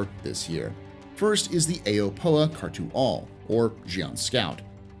floor this year. First is the Aopoa Kartu-Al, or Xi'an Scout.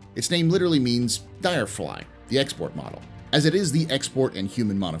 Its name literally means Direfly, the export model, as it is the export and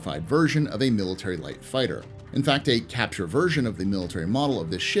human-modified version of a military light fighter. In fact, a capture version of the military model of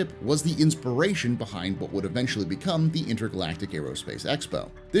this ship was the inspiration behind what would eventually become the Intergalactic Aerospace Expo.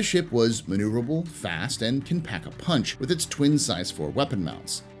 This ship was maneuverable, fast, and can pack a punch with its twin size 4 weapon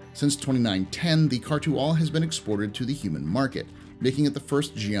mounts. Since 2910, the Kartu-Al has been exported to the human market, making it the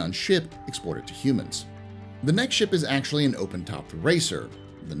first Xi'an ship exported to humans. The next ship is actually an open-topped racer,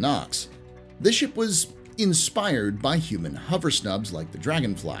 the Nox. This ship was inspired by human hover snubs like the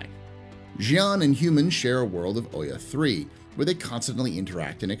Dragonfly. Xi'an and humans share a world of Oya 3, where they constantly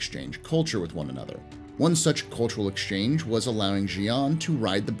interact and exchange culture with one another. One such cultural exchange was allowing Xi'an to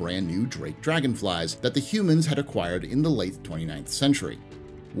ride the brand new Drake Dragonflies that the humans had acquired in the late 29th century.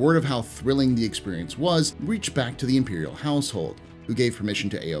 Word of how thrilling the experience was reached back to the imperial household, who gave permission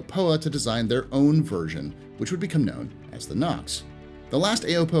to Aopoa to design their own version, which would become known as the Nox. The last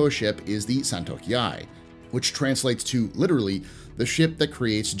Aopoa ship is the Santokyai, which translates to literally the ship that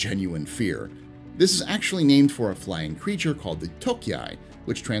creates genuine fear. This is actually named for a flying creature called the Tokyai,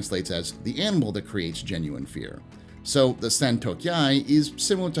 which translates as the animal that creates genuine fear. So the Santokyai is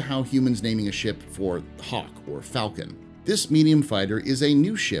similar to how humans naming a ship for hawk or falcon. This medium fighter is a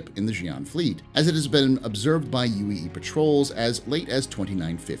new ship in the Xi'an fleet, as it has been observed by UAE patrols as late as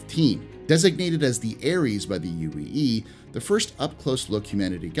 2915. Designated as the Ares by the UAE, the first up-close look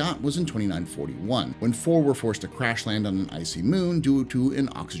humanity got was in 2941, when 4 were forced to crash land on an icy moon due to an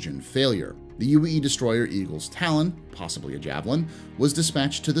oxygen failure. The UAE destroyer Eagle's Talon, possibly a Javelin, was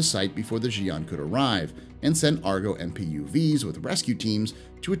dispatched to the site before the Xi'an could arrive, and sent Argo MPUVs with rescue teams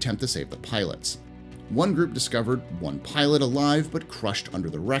to attempt to save the pilots. One group discovered one pilot alive but crushed under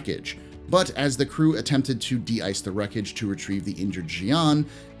the wreckage, but as the crew attempted to de-ice the wreckage to retrieve the injured Xi'an,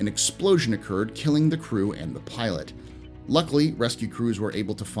 an explosion occurred, killing the crew and the pilot. Luckily, rescue crews were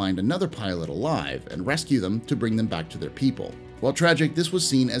able to find another pilot alive and rescue them to bring them back to their people. While tragic, this was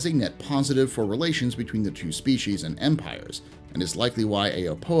seen as a net positive for relations between the two species and empires, and is likely why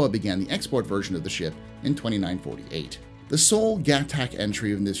Aopoa began the export version of the ship in 2948. The sole GATAC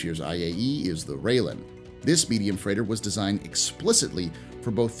entry in this year's IAE is the Raylan. This medium freighter was designed explicitly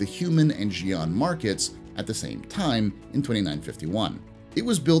for both the human and Xi'an markets at the same time in 2951. It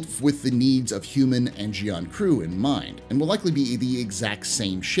was built with the needs of human and Xi'an crew in mind, and will likely be the exact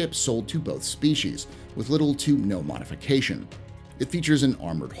same ship sold to both species, with little to no modification. It features an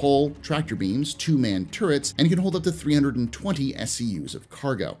armored hull, tractor beams, 2-man turrets, and can hold up to 320 SCUs of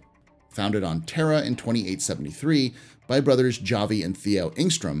cargo. Founded on Terra in 2873 by brothers Javi and Theo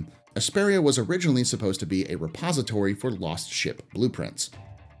Engstrom, Asperia was originally supposed to be a repository for lost ship blueprints.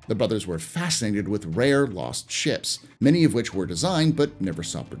 The brothers were fascinated with rare lost ships, many of which were designed but never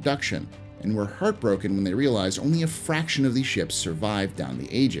saw production, and were heartbroken when they realized only a fraction of these ships survived down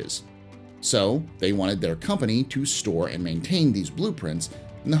the ages. So, they wanted their company to store and maintain these blueprints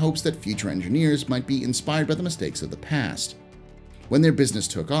in the hopes that future engineers might be inspired by the mistakes of the past. When their business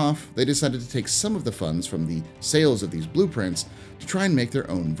took off, they decided to take some of the funds from the sales of these blueprints to try and make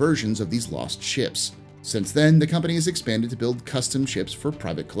their own versions of these lost ships. Since then, the company has expanded to build custom ships for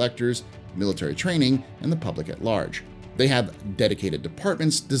private collectors, military training, and the public at large. They have dedicated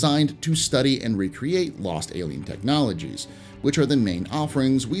departments designed to study and recreate lost alien technologies, which are the main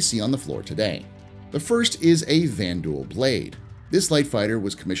offerings we see on the floor today. The first is a Vanduul blade. This light fighter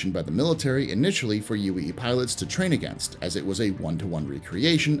was commissioned by the military initially for UAE pilots to train against, as it was a one-to-one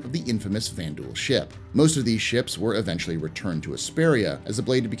recreation of the infamous Vanduul ship. Most of these ships were eventually returned to Asperia, as the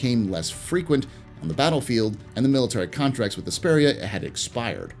blade became less frequent on the battlefield, and the military contracts with Asperia had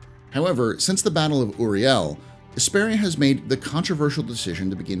expired. However, since the Battle of Uriel, Asperia has made the controversial decision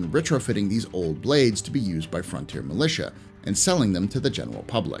to begin retrofitting these old blades to be used by frontier militia, and selling them to the general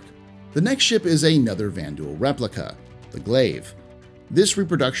public. The next ship is another Vanduul replica, the Glaive. This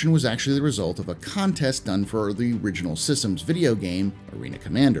reproduction was actually the result of a contest done for the original Systems video game, Arena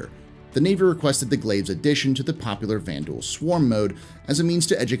Commander. The Navy requested the Glaive's addition to the popular Vanduul Swarm mode as a means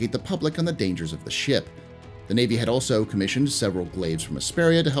to educate the public on the dangers of the ship. The Navy had also commissioned several Glaives from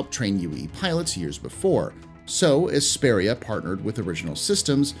Asperia to help train UAE pilots years before, so Asperia partnered with Original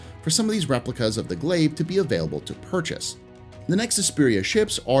Systems for some of these replicas of the Glaive to be available to purchase. The next Asperia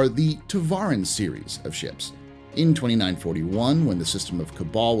ships are the Tavaran series of ships. In 2941, when the system of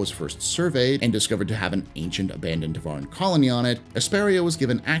Cabal was first surveyed and discovered to have an ancient abandoned Tavaran colony on it, Asperia was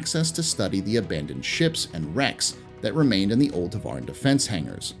given access to study the abandoned ships and wrecks that remained in the old Tavaran defense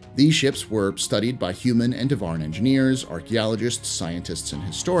hangars. These ships were studied by human and Tavaran engineers, archaeologists, scientists, and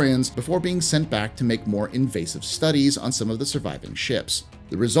historians before being sent back to make more invasive studies on some of the surviving ships.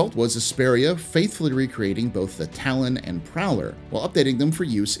 The result was Asperia faithfully recreating both the Talon and Prowler while updating them for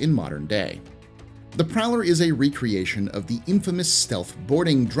use in modern day. The Prowler is a recreation of the infamous stealth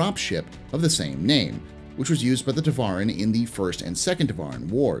boarding dropship of the same name, which was used by the Tavaran in the First and Second Tavaran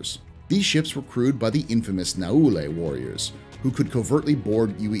Wars. These ships were crewed by the infamous Naule warriors, who could covertly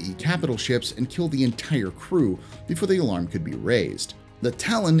board UAE capital ships and kill the entire crew before the alarm could be raised. The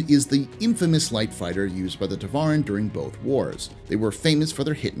Talon is the infamous light fighter used by the Tavaran during both wars. They were famous for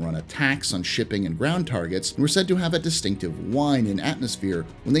their hit-and-run attacks on shipping and ground targets, and were said to have a distinctive whine and atmosphere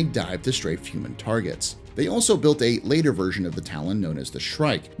when they dived to strafe human targets. They also built a later version of the Talon known as the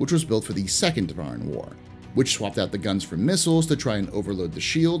Shrike, which was built for the Second Tavaran War, which swapped out the guns for missiles to try and overload the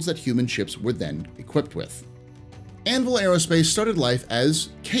shields that human ships were then equipped with. Anvil Aerospace started life as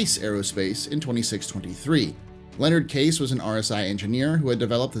Case Aerospace in 2623. Leonard Case was an RSI engineer who had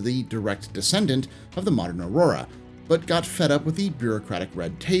developed the direct descendant of the modern Aurora, but got fed up with the bureaucratic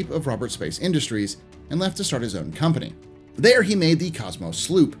red tape of Robert Space Industries and left to start his own company. There he made the Cosmos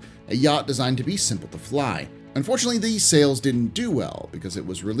Sloop, a yacht designed to be simple to fly. Unfortunately, the sales didn't do well because it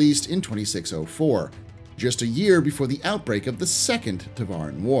was released in 2604, just a year before the outbreak of the Second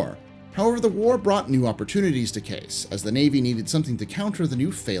Tavaran War. However, the war brought new opportunities to Case, as the Navy needed something to counter the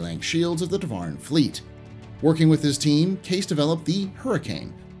new phalanx shields of the Tavaran fleet. Working with his team, Case developed the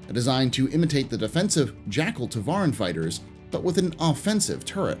Hurricane, a design to imitate the defensive Jackal Tavaran fighters, but with an offensive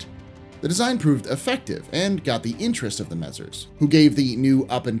turret. The design proved effective and got the interest of the Mezzers, who gave the new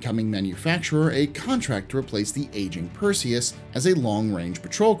up-and-coming manufacturer a contract to replace the aging Perseus as a long-range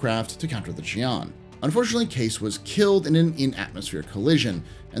patrol craft to counter the Xi'an. Unfortunately, Case was killed in an in-atmosphere collision,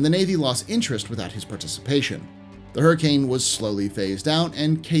 and the Navy lost interest without his participation. The Hurricane was slowly phased out,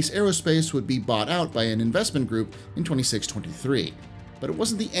 and Case Aerospace would be bought out by an investment group in 2623, but it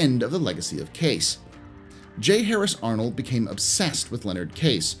wasn't the end of the legacy of Case. J. Harris Arnold became obsessed with Leonard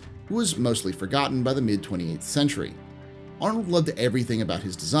Case, who was mostly forgotten by the mid-28th century. Arnold loved everything about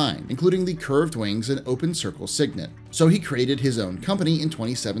his design, including the curved wings and open circle signet, so he created his own company in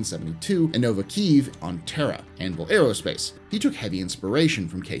 2772 in Nova Kiev on Terra, Anvil Aerospace. He took heavy inspiration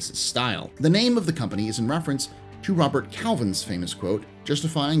from Case's style. The name of the company is in reference to Robert Calvin's famous quote,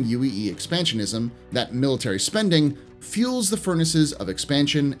 justifying UAE expansionism, that military spending fuels the furnaces of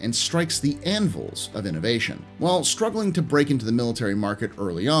expansion and strikes the anvils of innovation. While struggling to break into the military market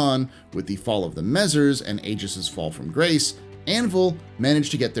early on, with the fall of the Mezzers and Aegis's fall from grace, Anvil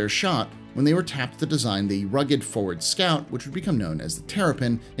managed to get their shot when they were tapped to design the rugged Forward Scout, which would become known as the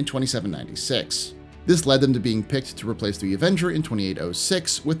Terrapin in 2796. This led them to being picked to replace the Avenger in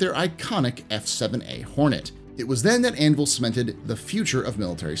 2806 with their iconic F-7A Hornet. It was then that Anvil cemented the future of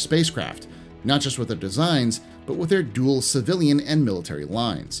military spacecraft, not just with their designs, but with their dual civilian and military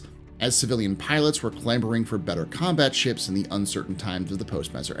lines. As civilian pilots were clamoring for better combat ships in the uncertain times of the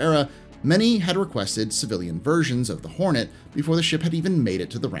post-Mezzer era, many had requested civilian versions of the Hornet before the ship had even made it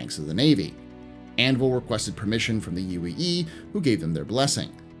to the ranks of the Navy. Anvil requested permission from the UAE, who gave them their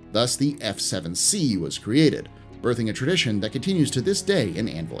blessing. Thus, the F-7C was created, birthing a tradition that continues to this day in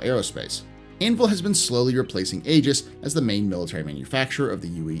Anvil Aerospace. Anvil has been slowly replacing Aegis as the main military manufacturer of the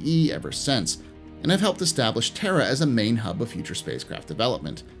UAE ever since, and have helped establish Terra as a main hub of future spacecraft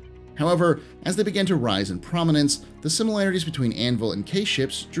development. However, as they began to rise in prominence, the similarities between Anvil and Case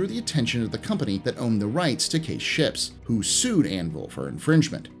ships drew the attention of the company that owned the rights to Case ships, who sued Anvil for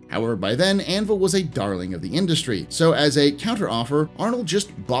infringement. However, by then, Anvil was a darling of the industry, so as a counteroffer, Arnold just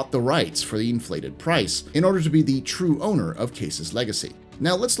bought the rights for the inflated price in order to be the true owner of Case's legacy.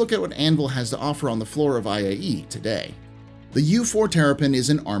 Now let's look at what Anvil has to offer on the floor of IAE today. The U-4 Terrapin is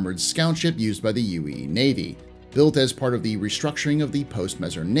an armored scout ship used by the UAE Navy. Built as part of the restructuring of the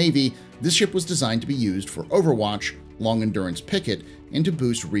post-Mezzer Navy, this ship was designed to be used for overwatch, long-endurance picket, and to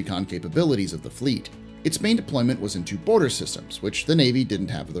boost recon capabilities of the fleet. Its main deployment was into border systems, which the Navy didn't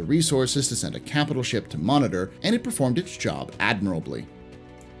have the resources to send a capital ship to monitor, and it performed its job admirably.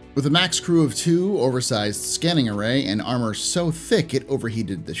 With a max crew of 2, oversized scanning array, and armor so thick it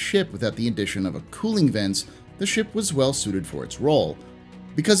overheated the ship without the addition of a cooling vents, the ship was well suited for its role.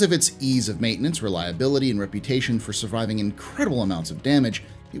 Because of its ease of maintenance, reliability, and reputation for surviving incredible amounts of damage,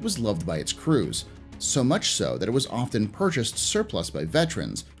 it was loved by its crews, so much so that it was often purchased surplus by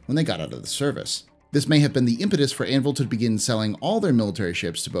veterans when they got out of the service. This may have been the impetus for Anvil to begin selling all their military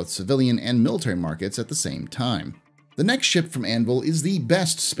ships to both civilian and military markets at the same time. The next ship from Anvil is the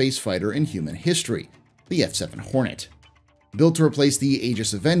best space fighter in human history, the F-7 Hornet. Built to replace the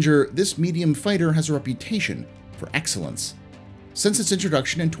Aegis Avenger, this medium fighter has a reputation for excellence. Since its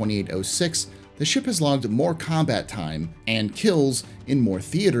introduction in 2806, the ship has logged more combat time and kills in more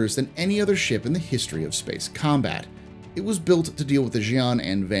theaters than any other ship in the history of space combat. It was built to deal with the Xi'an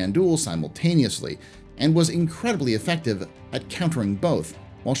and Vanduul simultaneously, and was incredibly effective at countering both,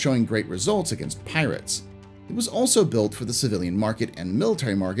 while showing great results against pirates. It was also built for the civilian market and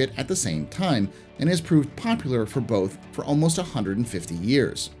military market at the same time, and has proved popular for both for almost 150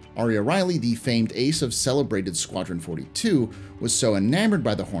 years. Utho Riley, the famed ace of celebrated Squadron 42, was so enamored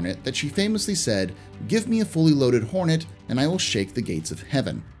by the Hornet that she famously said, "Give me a fully loaded Hornet and I will shake the gates of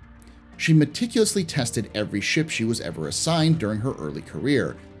heaven." She meticulously tested every ship she was ever assigned during her early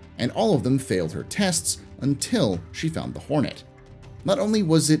career, and all of them failed her tests until she found the Hornet. Not only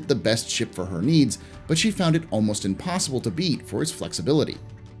was it the best ship for her needs, but she found it almost impossible to beat for its flexibility.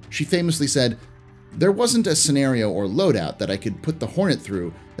 She famously said, "There wasn't a scenario or loadout that I could put the Hornet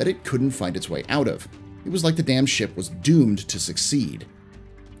through that it couldn't find its way out of. It was like the damn ship was doomed to succeed."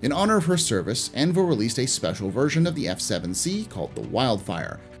 In honor of her service, Anvil released a special version of the F-7C called the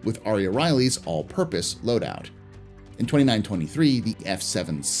Wildfire, with Utho Riley's all-purpose loadout. In 2923, the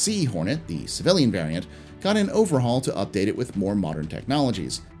F-7C Hornet, the civilian variant, got an overhaul to update it with more modern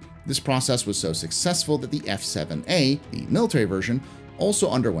technologies. This process was so successful that the F-7A, the military version, also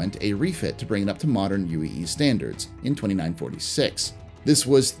underwent a refit to bring it up to modern UAE standards in 2946. This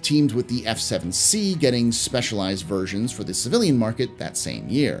was teamed with the F-7C getting specialized versions for the civilian market that same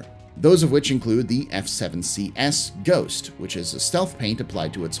year. those of which include the F-7CS Ghost, which is a stealth paint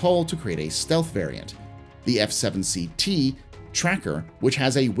applied to its hull to create a stealth variant, the F-7CT Tracker, which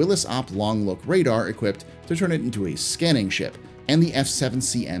has a Willis-Op long-look radar equipped to turn it into a scanning ship, and the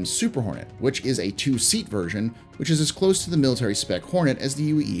F-7CM Super Hornet, which is a two-seat version, which is as close to the military spec Hornet as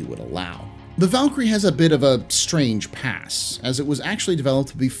the UAE would allow. The Valkyrie has a bit of a strange past, as it was actually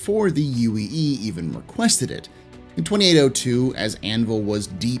developed before the UAE even requested it. In 2802, as Anvil was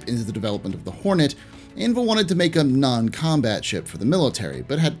deep into the development of the Hornet, Anvil wanted to make a non-combat ship for the military,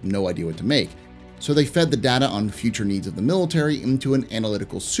 but had no idea what to make. So they fed the data on future needs of the military into an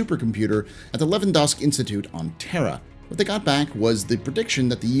analytical supercomputer at the Lewandowski Institute on Terra. What they got back was the prediction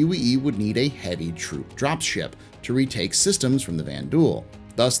that the UAE would need a heavy troop dropship to retake systems from the Vanduul.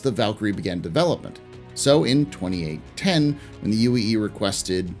 Thus, the Valkyrie began development. So in 2810, when the UAE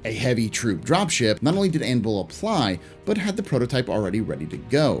requested a heavy troop dropship, not only did Anvil apply, but had the prototype already ready to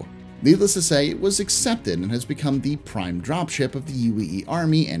go. Needless to say, it was accepted and has become the prime dropship of the UAE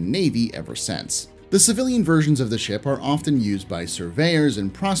Army and Navy ever since. The civilian versions of the ship are often used by surveyors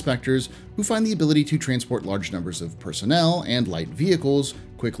and prospectors who find the ability to transport large numbers of personnel and light vehicles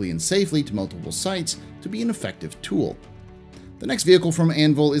quickly and safely to multiple sites to be an effective tool. The next vehicle from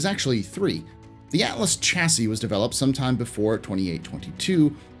Anvil is actually three. The Atlas chassis was developed sometime before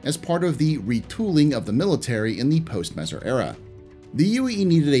 2822 as part of the retooling of the military in the post-Messer era. The UAE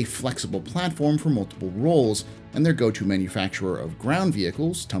needed a flexible platform for multiple roles, and their go-to manufacturer of ground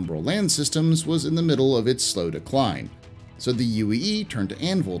vehicles, Tumbrel Land Systems, was in the middle of its slow decline. So the UAE turned to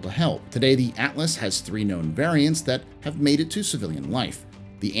Anvil to help. Today, the Atlas has three known variants that have made it to civilian life: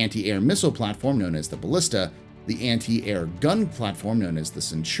 the anti-air missile platform known as the Ballista, the anti-air gun platform known as the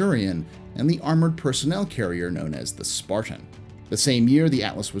Centurion, and the armored personnel carrier known as the Spartan. The same year the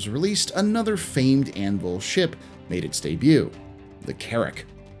Atlas was released, another famed Anvil ship made its debut: the Carrack.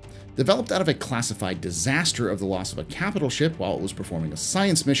 Developed out of a classified disaster of the loss of a capital ship while it was performing a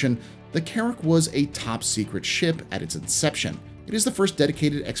science mission, the Carrack was a top-secret ship at its inception. It is the first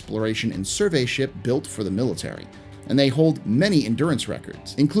dedicated exploration and survey ship built for the military, and they hold many endurance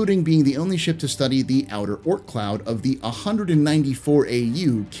records, including being the only ship to study the outer Oort cloud of the 194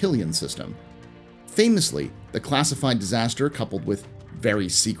 AU Killian system. Famously, the classified disaster, coupled with very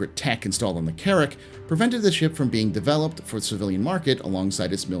secret tech installed on the Carrack, prevented the ship from being developed for the civilian market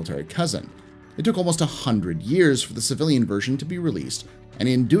alongside its military cousin. It took almost 100 years for the civilian version to be released, and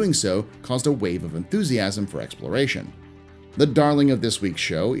in doing so caused a wave of enthusiasm for exploration. The darling of this week's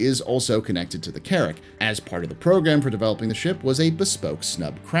show is also connected to the Carrack, as part of the program for developing the ship was a bespoke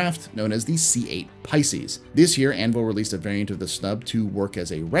snub craft known as the C8 Pisces. This year, Anvil released a variant of the snub to work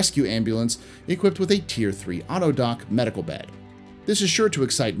as a rescue ambulance equipped with a Tier 3 autodock medical bed. This is sure to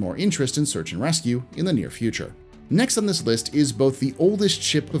excite more interest in search and rescue in the near future. Next on this list is both the oldest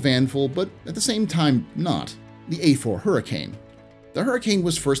ship of Anvil, but at the same time not, the A4 Hurricane. The Hurricane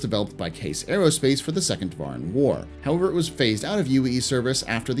was first developed by Case Aerospace for the Second Varan War. However, it was phased out of UAE service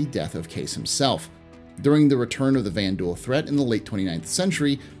after the death of Case himself. During the return of the Vanduul threat in the late 29th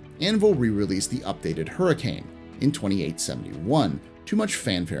century, Anvil re-released the updated Hurricane in 2871. To much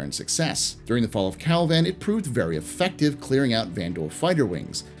fanfare and success. During the fall of Calvan, it proved very effective clearing out Vanduul fighter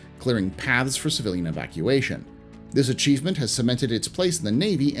wings, clearing paths for civilian evacuation. This achievement has cemented its place in the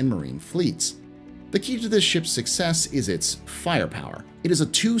Navy and Marine fleets. The key to this ship's success is its firepower. It is a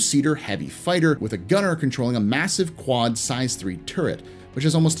two-seater heavy fighter with a gunner controlling a massive quad size 3 turret, which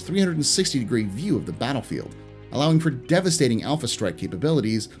has almost 360-degree view of the battlefield, allowing for devastating alpha strike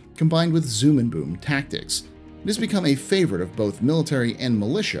capabilities combined with zoom and boom tactics. It has become a favorite of both military and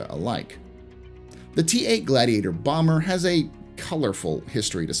militia alike. The T-8 Gladiator bomber has a colorful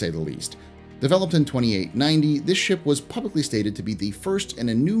history to say the least. Developed in 2890, this ship was publicly stated to be the first in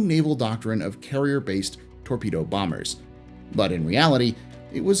a new naval doctrine of carrier-based torpedo bombers. But in reality,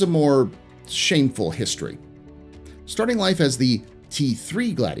 it was a more shameful history. Starting life as the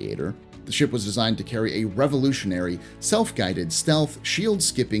T-3 Gladiator, the ship was designed to carry a revolutionary, self-guided, stealth,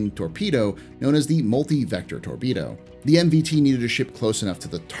 shield-skipping torpedo known as the multi-vector torpedo. The MVT needed a ship close enough to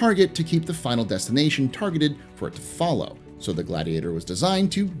the target to keep the final destination targeted for it to follow, so the Gladiator was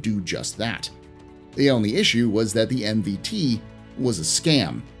designed to do just that. The only issue was that the MVT was a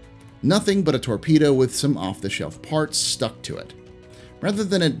scam. Nothing but a torpedo with some off-the-shelf parts stuck to it. Rather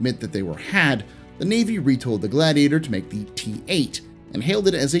than admit that they were had, the Navy retooled the Gladiator to make the T-8, and hailed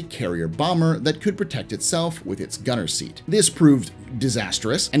it as a carrier bomber that could protect itself with its gunner seat. This proved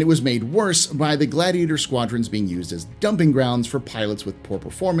disastrous, and it was made worse by the Gladiator squadrons being used as dumping grounds for pilots with poor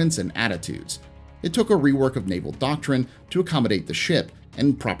performance and attitudes. It took a rework of naval doctrine to accommodate the ship,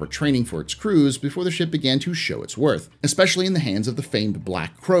 and proper training for its crews before the ship began to show its worth, especially in the hands of the famed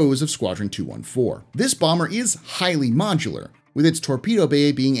Black Crows of Squadron 214. This bomber is highly modular, with its torpedo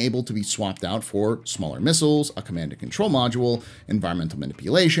bay being able to be swapped out for smaller missiles, a command and control module, environmental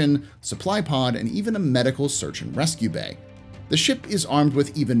manipulation, supply pod, and even a medical search and rescue bay. The ship is armed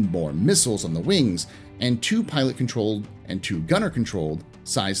with even more missiles on the wings, and 2 pilot-controlled and 2 gunner-controlled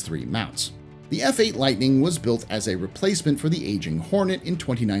Size 3 mounts. The F-8 Lightning was built as a replacement for the aging Hornet in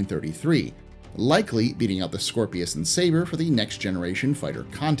 2933, likely beating out the Scorpius and Sabre for the next-generation fighter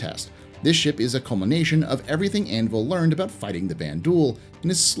contest. This ship is a culmination of everything Anvil learned about fighting the Vanduul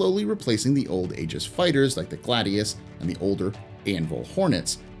and is slowly replacing the old Aegis fighters like the Gladius and the older Anvil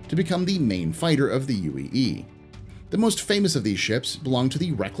Hornets to become the main fighter of the UEE. The most famous of these ships belong to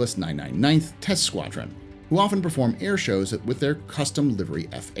the reckless 999th Test Squadron, who often perform air shows with their custom livery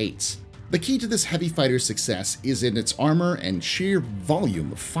F-8s. The key to this heavy fighter's success is in its armor and sheer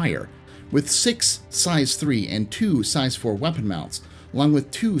volume of fire. With 6 Size 3 and 2 Size 4 weapon mounts, along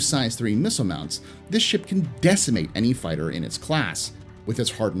with 2 Size 3 missile mounts, this ship can decimate any fighter in its class. With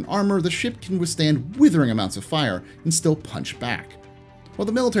its hardened armor, the ship can withstand withering amounts of fire and still punch back. While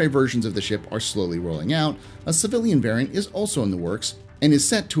the military versions of the ship are slowly rolling out, a civilian variant is also in the works and is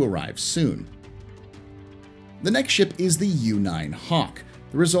set to arrive soon. The next ship is the U-9 Hawk,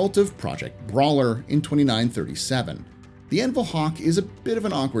 the result of Project Brawler in 2937. The Anvil Hawk is a bit of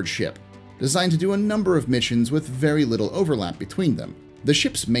an awkward ship, designed to do a number of missions with very little overlap between them. The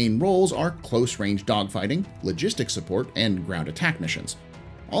ship's main roles are close-range dogfighting, logistics support, and ground attack missions,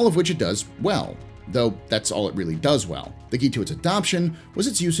 all of which it does well, though that's all it really does well. The key to its adoption was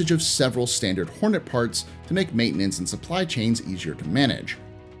its usage of several standard Hornet parts to make maintenance and supply chains easier to manage.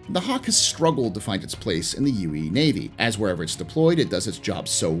 The Hawk has struggled to find its place in the UE Navy, as wherever it's deployed, it does its job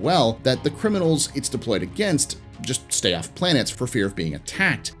so well that the criminals it's deployed against just stay off planets for fear of being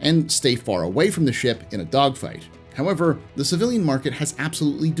attacked and stay far away from the ship in a dogfight. However, the civilian market has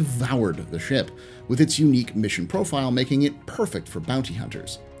absolutely devoured the ship, with its unique mission profile making it perfect for bounty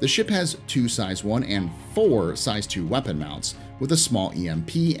hunters. The ship has 2 Size 1 and 4 Size 2 weapon mounts, with a small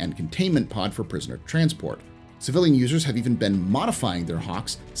EMP and containment pod for prisoner transport. Civilian users have even been modifying their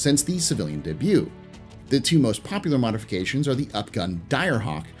Hawks since the civilian debut. The 2 most popular modifications are the Upgun Dire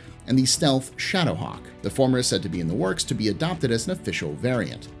Hawk and the Stealth Shadow Hawk. The former is said to be in the works to be adopted as an official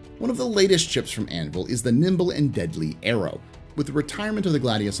variant. One of the latest ships from Anvil is the nimble and deadly Arrow. With the retirement of the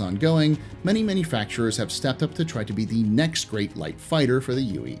Gladius ongoing, many manufacturers have stepped up to try to be the next great light fighter for the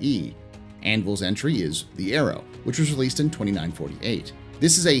UEE. Anvil's entry is the Arrow, which was released in 2948.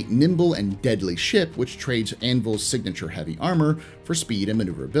 This is a nimble and deadly ship which trades Anvil's signature heavy armor for speed and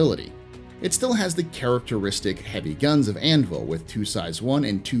maneuverability. It still has the characteristic heavy guns of Anvil with 2 Size 1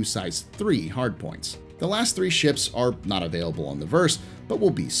 and 2 Size 3 hardpoints. The last 3 ships are not available on the verse, but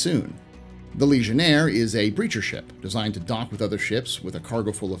will be soon. The Legionnaire is a breacher ship designed to dock with other ships with a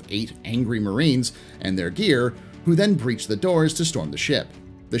cargo full of 8 angry Marines and their gear, who then breach the doors to storm the ship.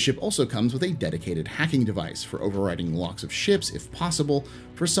 The ship also comes with a dedicated hacking device for overriding locks of ships if possible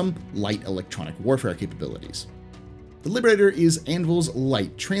for some light electronic warfare capabilities. The Liberator is Anvil's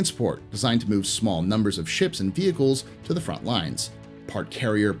light transport, designed to move small numbers of ships and vehicles to the front lines. Part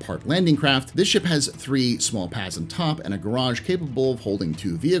carrier, part landing craft, this ship has 3 small pads on top and a garage capable of holding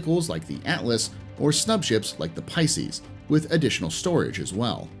 2 vehicles like the Atlas or snub ships like the Pisces, with additional storage as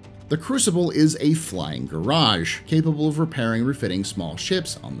well. The Crucible is a flying garage, capable of repairing and refitting small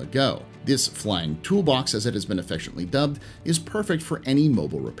ships on the go. This flying toolbox, as it has been affectionately dubbed, is perfect for any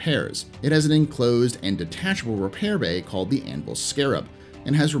mobile repairs. It has an enclosed and detachable repair bay called the Anvil Scarab,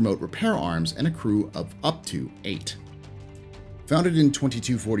 and has remote repair arms and a crew of up to 8. Founded in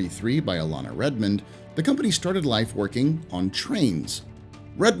 2243 by Alana Redmond, the company started life working on trains.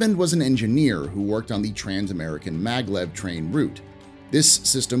 Redmond was an engineer who worked on the Trans-American Maglev train route. This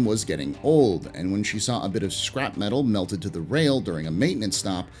system was getting old, and when she saw a bit of scrap metal melted to the rail during a maintenance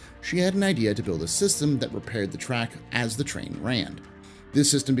stop, she had an idea to build a system that repaired the track as the train ran.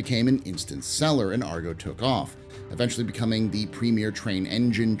 This system became an instant seller, and Argo took off, eventually becoming the premier train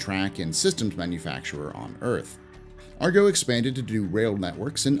engine, track, and systems manufacturer on Earth. Argo expanded to do rail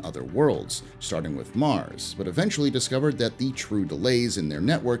networks in other worlds, starting with Mars, but eventually discovered that the true delays in their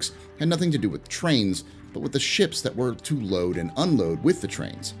networks had nothing to do with trains, but with the ships that were to load and unload with the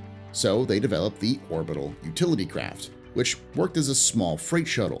trains. So they developed the Orbital Utility Craft, which worked as a small freight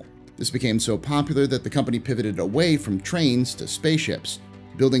shuttle. This became so popular that the company pivoted away from trains to spaceships,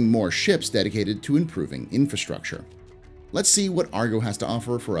 building more ships dedicated to improving infrastructure. Let's see what Argo has to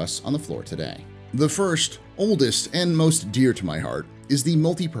offer for us on the floor today. The first, oldest, and most dear to my heart is the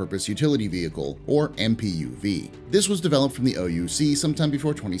Multi-Purpose Utility Vehicle, or MPUV. This was developed from the OUC sometime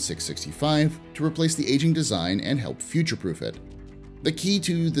before 2665 to replace the aging design and help future-proof it. The key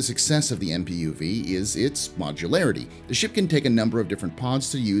to the success of the MPUV is its modularity. The ship can take a number of different pods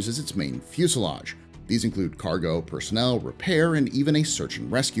to use as its main fuselage. These include cargo, personnel, repair, and even a search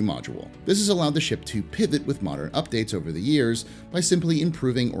and rescue module. This has allowed the ship to pivot with modern updates over the years by simply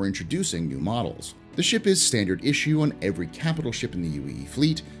improving or introducing new models. The ship is standard issue on every capital ship in the UAE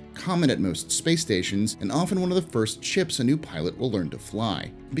fleet, common at most space stations, and often one of the first ships a new pilot will learn to fly.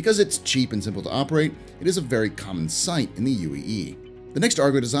 Because it's cheap and simple to operate, it is a very common sight in the UAE. The next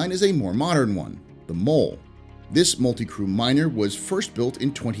Argo design is a more modern one, the Mole. This multi-crew miner was first built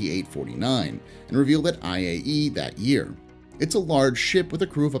in 2849 and revealed at IAE that year. It's a large ship with a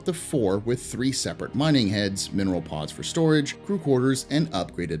crew of up to 4 with 3 separate mining heads, mineral pods for storage, crew quarters, and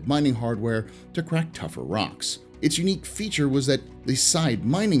upgraded mining hardware to crack tougher rocks. Its unique feature was that the side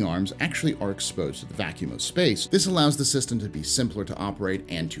mining arms actually are exposed to the vacuum of space. This allows the system to be simpler to operate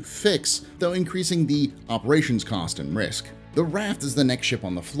and to fix, though increasing the operations cost and risk. The Raft is the next ship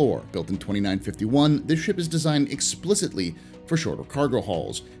on the floor. Built in 2951, this ship is designed explicitly for shorter cargo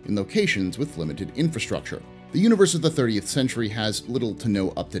hauls in locations with limited infrastructure. The universe of the 30th century has little to no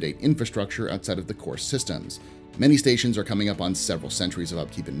up-to-date infrastructure outside of the core systems. Many stations are coming up on several centuries of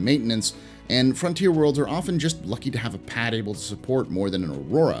upkeep and maintenance, and frontier worlds are often just lucky to have a pad able to support more than an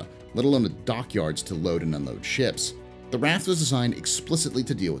Aurora, let alone the dockyards to load and unload ships. The Raft was designed explicitly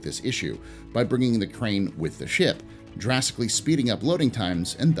to deal with this issue by bringing the crane with the ship, drastically speeding up loading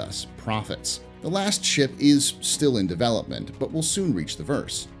times and thus profits. The last ship is still in development, but will soon reach the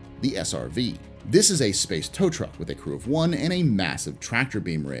verse, the SRV. This is a space tow truck with a crew of 1 and a massive tractor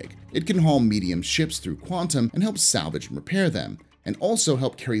beam rig. It can haul medium ships through quantum and help salvage and repair them, and also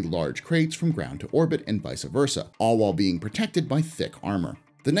help carry large crates from ground to orbit and vice versa, all while being protected by thick armor.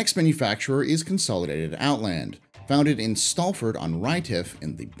 The next manufacturer is Consolidated Outland. Founded in Stalford on Rytiff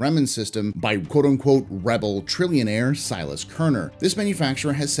in the Bremen system by quote-unquote rebel trillionaire Silas Kerner. This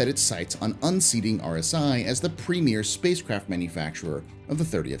manufacturer has set its sights on unseating RSI as the premier spacecraft manufacturer of the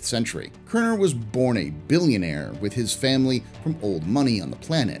 30th century. Kerner was born a billionaire with his family from old money on the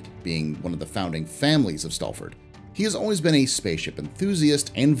planet, being one of the founding families of Stalford. He has always been a spaceship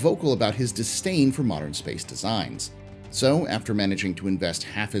enthusiast and vocal about his disdain for modern space designs. So, after managing to invest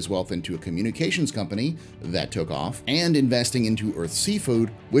half his wealth into a communications company that took off, and investing into Earth Seafood,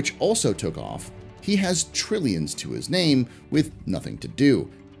 which also took off, he has trillions to his name with nothing to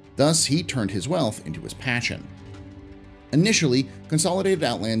do. Thus, he turned his wealth into his passion. Initially, Consolidated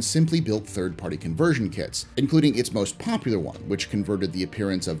Outland simply built third-party conversion kits, including its most popular one, which converted the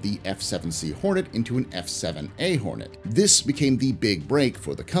appearance of the F-7C Hornet into an F-7A Hornet. This became the big break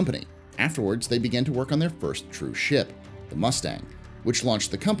for the company. Afterwards, they began to work on their first true ship, the Mustang, which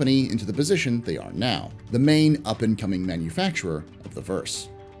launched the company into the position they are now, the main up-and-coming manufacturer of the verse.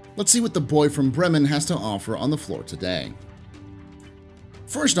 Let's see what the boy from Bremen has to offer on the floor today.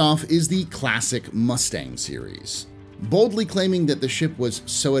 First off is the classic Mustang series. Boldly claiming that the ship was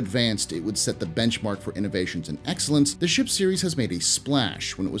so advanced it would set the benchmark for innovations and excellence, the ship series has made a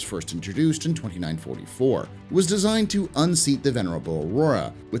splash when it was first introduced in 2944. It was designed to unseat the venerable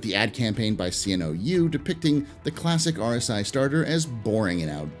Aurora, with the ad campaign by CNOU depicting the classic RSI starter as boring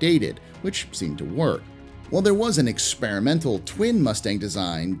and outdated, which seemed to work. While there was an experimental twin Mustang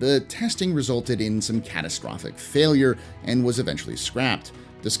design, the testing resulted in some catastrophic failure and was eventually scrapped,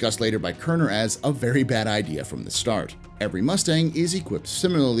 discussed later by Kerner as a very bad idea from the start. Every Mustang is equipped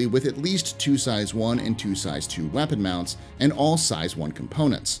similarly with at least 2 size 1 and 2 size 2 weapon mounts and all size 1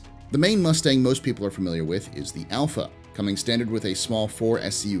 components. The main Mustang most people are familiar with is the Alpha. Coming standard with a small 4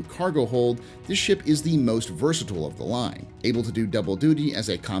 SCU cargo hold, this ship is the most versatile of the line, able to do double duty as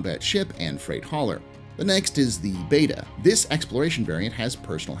a combat ship and freight hauler. The next is the Beta. This exploration variant has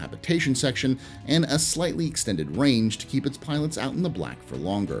personal habitation section and a slightly extended range to keep its pilots out in the black for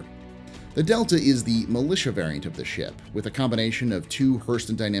longer. The Delta is the militia variant of the ship, with a combination of 2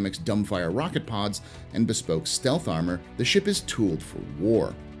 Hurston Dynamics dumbfire rocket pods and bespoke stealth armor. The ship is tooled for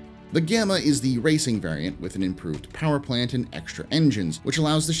war. The Gamma is the racing variant with an improved power plant and extra engines, which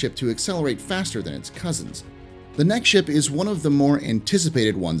allows the ship to accelerate faster than its cousins. The next ship is one of the more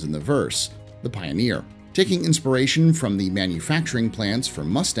anticipated ones in the verse, the Pioneer. Taking inspiration from the manufacturing plants for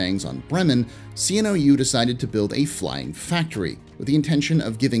Mustangs on Bremen, CNOU decided to build a flying factory, with the intention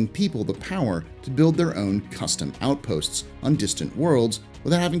of giving people the power to build their own custom outposts on distant worlds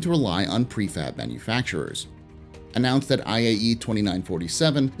without having to rely on prefab manufacturers. Announced at IAE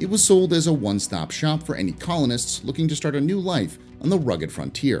 2947, it was sold as a one-stop shop for any colonists looking to start a new life on the rugged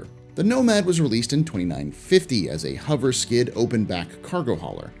frontier. The Nomad was released in 2950 as a hover-skid open-back cargo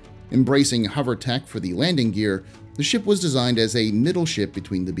hauler. Embracing hover tech for the landing gear, the ship was designed as a middle ship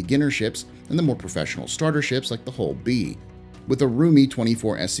between the beginner ships and the more professional starter ships like the Hull B. With a roomy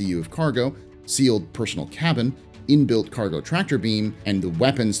 24 SCU of cargo, sealed personal cabin, inbuilt cargo tractor beam, and the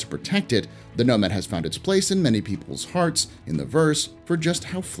weapons to protect it, the Nomad has found its place in many people's hearts in the verse for just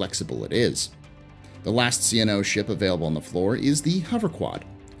how flexible it is. The last CNO ship available on the floor is the Hoverquad.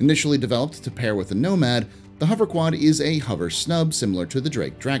 Initially developed to pair with the Nomad, the Hoverquad is a hover snub similar to the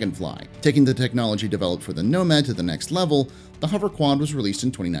Drake Dragonfly. Taking the technology developed for the Nomad to the next level, the Hoverquad was released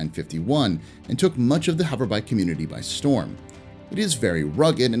in 2951 and took much of the hoverbike community by storm. It is very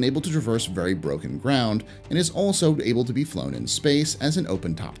rugged and able to traverse very broken ground, and is also able to be flown in space as an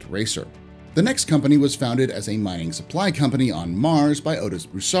open-topped racer. The next company was founded as a mining supply company on Mars by Otis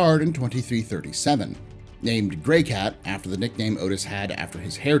Broussard in 2337. Named Greycat after the nickname Otis had after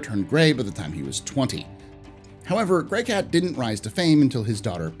his hair turned gray by the time he was 20. However, Greycat didn't rise to fame until his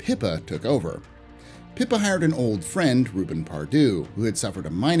daughter Pippa took over. Pippa hired an old friend, Ruben Pardue, who had suffered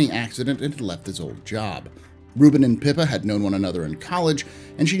a mining accident and had left his old job. Ruben and Pippa had known one another in college,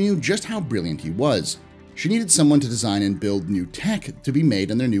 and she knew just how brilliant he was. She needed someone to design and build new tech to be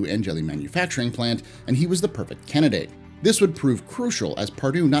made in their new Angeli manufacturing plant, and he was the perfect candidate. This would prove crucial as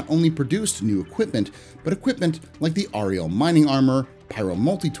Pardue not only produced new equipment, but equipment like the Ariel mining armor, Pyro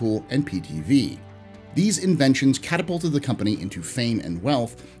multi-tool, and PTV. These inventions catapulted the company into fame and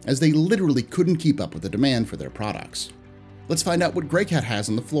wealth, as they literally couldn't keep up with the demand for their products. Let's find out what Greycat has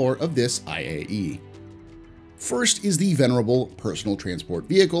on the floor of this IAE. First is the venerable Personal Transport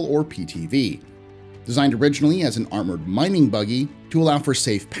Vehicle, or PTV. Designed originally as an armored mining buggy to allow for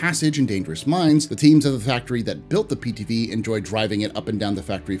safe passage in dangerous mines, the teams of the factory that built the PTV enjoyed driving it up and down the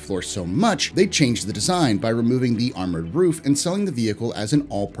factory floor so much, they changed the design by removing the armored roof and selling the vehicle as an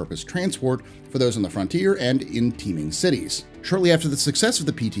all-purpose transport for those on the frontier and in teeming cities. Shortly after the success of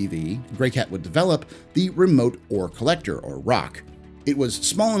the PTV, Greycat would develop the Remote Ore Collector, or ROC. It was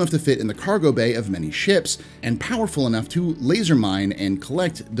small enough to fit in the cargo bay of many ships, and powerful enough to laser mine and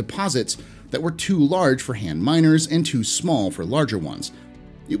collect deposits that were too large for hand miners and too small for larger ones.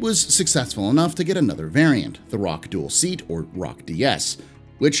 It was successful enough to get another variant, the ROC Dual Seat, or ROC DS,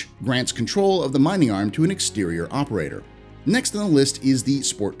 which grants control of the mining arm to an exterior operator. Next on the list is the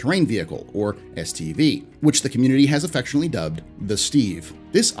Sport Terrain Vehicle, or STV, which the community has affectionately dubbed the Steve.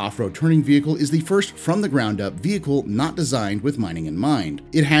 This off-road touring vehicle is the first from-the-ground-up vehicle not designed with mining in mind.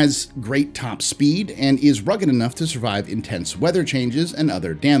 It has great top speed and is rugged enough to survive intense weather changes and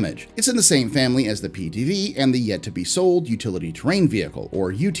other damage. It's in the same family as the PTV and the yet-to-be-sold Utility Terrain Vehicle,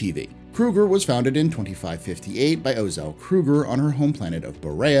 or UTV. Kruger was founded in 2558 by Ozelle Kruger on her home planet of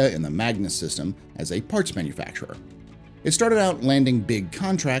Borea in the Magnus system as a parts manufacturer. It started out landing big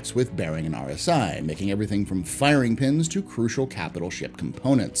contracts with Bering and RSI, making everything from firing pins to crucial capital ship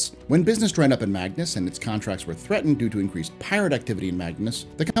components. When business dried up in Magnus and its contracts were threatened due to increased pirate activity in Magnus,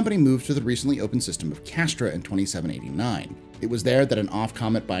 the company moved to the recently opened system of Castra in 2789. It was there that an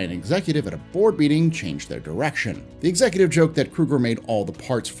off-comment by an executive at a board meeting changed their direction. The executive joked that Kruger made all the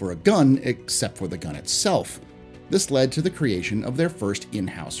parts for a gun except for the gun itself. This led to the creation of their first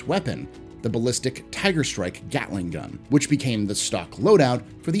in-house weapon, the ballistic Tiger Strike Gatling gun, which became the stock loadout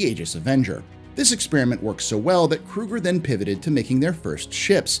for the Aegis Avenger. This experiment worked so well that Kruger then pivoted to making their first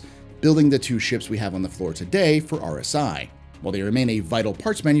ships, building the two ships we have on the floor today for RSI. While they remain a vital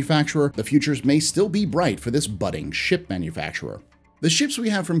parts manufacturer, the futures may still be bright for this budding ship manufacturer. The ships we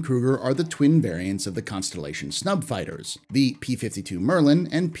have from Kruger are the twin variants of the Constellation snub fighters, the P-52 Merlin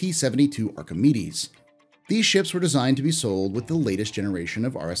and P-72 Archimedes. These ships were designed to be sold with the latest generation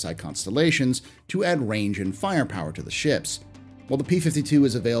of RSI constellations to add range and firepower to the ships. While the P-52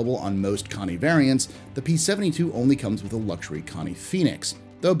 is available on most Connie variants, the P-72 only comes with a luxury Connie Phoenix,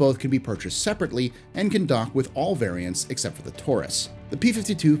 though both can be purchased separately and can dock with all variants except for the Taurus. The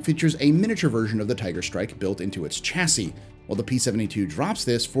P-52 features a miniature version of the Tiger Strike built into its chassis, while the P-72 drops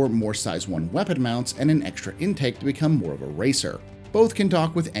this for more size 1 weapon mounts and an extra intake to become more of a racer. Both can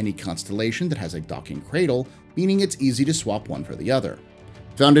dock with any constellation that has a docking cradle, meaning it's easy to swap one for the other.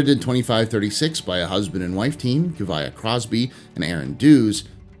 Founded in 2536 by a husband and wife team, Kavaya Crosby and Aaron Dews,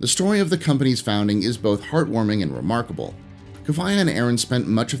 the story of the company's founding is both heartwarming and remarkable. Kavaya and Aaron spent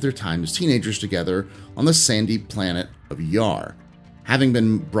much of their time as teenagers together on the sandy planet of Yar, having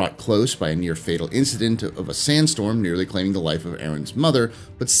been brought close by a near-fatal incident of a sandstorm nearly claiming the life of Aaron's mother,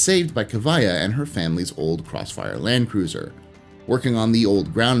 but saved by Kavaya and her family's old Crossfire Land Cruiser. Working on the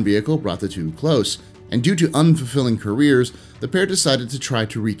old ground vehicle brought the two close, and due to unfulfilling careers, the pair decided to try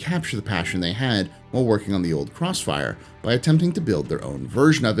to recapture the passion they had while working on the old Crossfire by attempting to build their own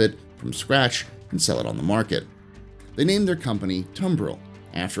version of it from scratch and sell it on the market. They named their company Tumbril,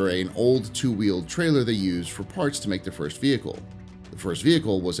 after an old two-wheeled trailer they used for parts to make their first vehicle. The first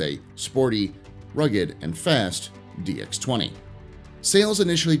vehicle was a sporty, rugged, and fast DX-20. Sales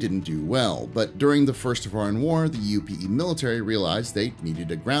initially didn't do well, but during the First Tavaran War, the UPE military realized they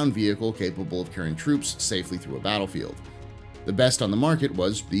needed a ground vehicle capable of carrying troops safely through a battlefield. The best on the market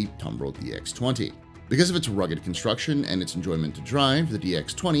was the Tumbril DX-20. Because of its rugged construction and its enjoyment to drive, the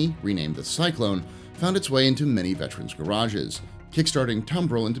DX-20, renamed the Cyclone, found its way into many veterans' garages, kickstarting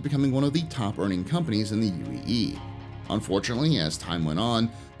Tumbril into becoming one of the top-earning companies in the UAE. Unfortunately, as time went on,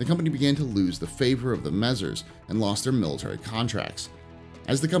 the company began to lose the favor of the Mezzers and lost their military contracts.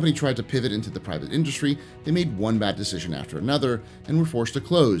 As the company tried to pivot into the private industry, they made one bad decision after another and were forced to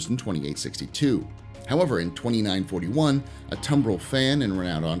close in 2862. However, in 2941, a Tumbril fan and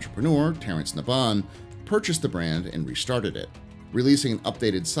renowned entrepreneur, Terence Naban, purchased the brand and restarted it, releasing an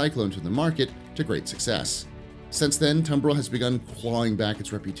updated Cyclone to the market to great success. Since then, Tumbril has begun clawing back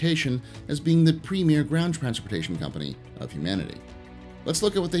its reputation as being the premier ground transportation company of humanity. Let's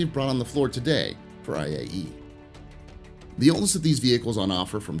look at what they've brought on the floor today for IAE. The oldest of these vehicles on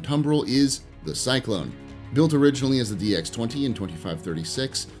offer from Tumbril is the Cyclone. Built originally as the DX-20 in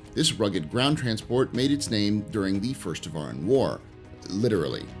 2536, this rugged ground transport made its name during the First Tavaran War,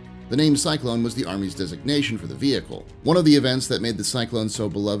 literally. The name Cyclone was the Army's designation for the vehicle. One of the events that made the Cyclone so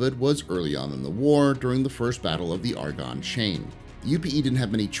beloved was early on in the war, during the First Battle of the Argonne Chain. The UPE didn't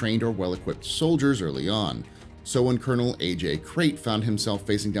have many trained or well-equipped soldiers early on, so when Colonel A.J. Crate found himself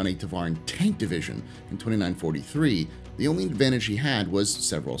facing down a Tavaran tank division in 2943, the only advantage he had was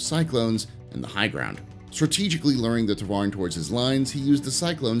several Cyclones and the high ground. Strategically luring the Tavaran towards his lines, he used the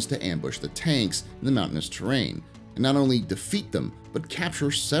Cyclones to ambush the tanks in the mountainous terrain, and not only defeat them, but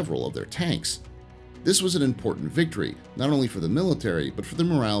capture several of their tanks. This was an important victory, not only for the military, but for the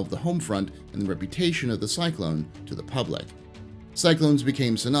morale of the home front and the reputation of the Cyclone to the public. Cyclones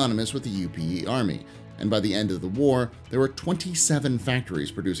became synonymous with the UPE Army, and by the end of the war, there were 27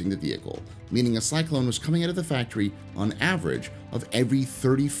 factories producing the vehicle, meaning a Cyclone was coming out of the factory on average of every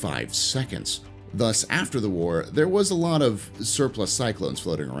 35 seconds. Thus, after the war, there was a lot of surplus Cyclones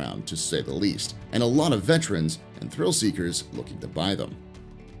floating around, to say the least, and a lot of veterans and thrill-seekers looking to buy them.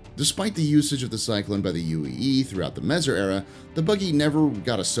 Despite the usage of the Cyclone by the UAE throughout the Mezzer era, the buggy never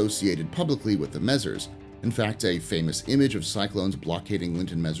got associated publicly with the Mezzers. In fact, a famous image of Cyclones blockading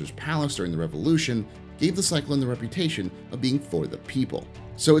Linton Mezzer's palace during the Revolution gave the Cyclone the reputation of being for the people.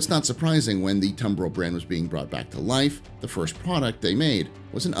 So it's not surprising when the Tumbril brand was being brought back to life, the first product they made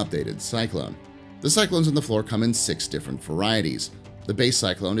was an updated Cyclone. The Cyclones on the floor come in 6 different varieties. The base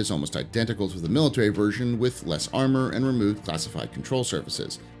Cyclone is almost identical to the military version with less armor and removed classified control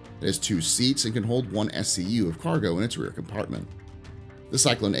surfaces. It has 2 seats and can hold 1 SCU of cargo in its rear compartment. The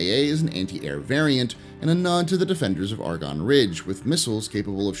Cyclone AA is an anti-air variant and a nod to the defenders of Argonne Ridge, with missiles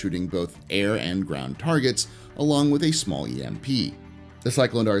capable of shooting both air and ground targets, along with a small EMP. The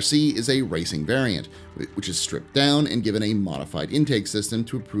Cyclone RC is a racing variant, which is stripped down and given a modified intake system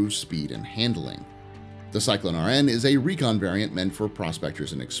to improve speed and handling. The Cyclone RN is a recon variant meant for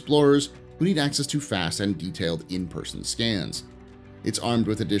prospectors and explorers who need access to fast and detailed in-person scans. It's armed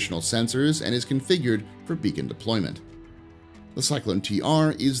with additional sensors and is configured for beacon deployment. The Cyclone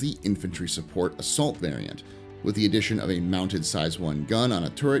TR is the infantry support assault variant, with the addition of a mounted size 1 gun on a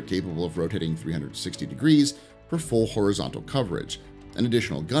turret capable of rotating 360 degrees for full horizontal coverage, and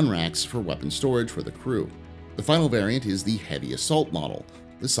additional gun racks for weapon storage for the crew. The final variant is the heavy assault model,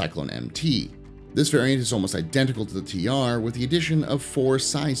 the Cyclone MT. This variant is almost identical to the TR, with the addition of 4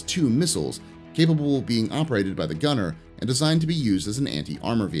 size 2 missiles capable of being operated by the gunner and designed to be used as an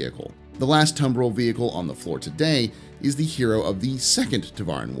anti-armor vehicle. The last Tumbril vehicle on the floor today is the hero of the Second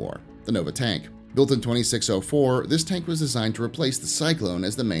Tavaran War, the Nova tank. Built in 2604, this tank was designed to replace the Cyclone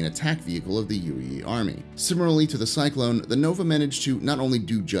as the main attack vehicle of the UAE Army. Similarly to the Cyclone, the Nova managed to not only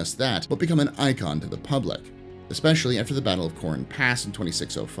do just that, but become an icon to the public, especially after the Battle of Corin Pass in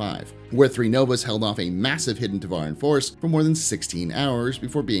 2605, where 3 Novas held off a massive hidden Tavaran force for more than 16 hours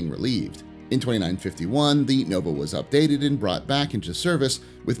before being relieved. In 2951, the Nova was updated and brought back into service,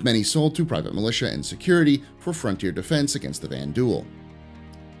 with many sold to private militia and security for frontier defense against the Vandul.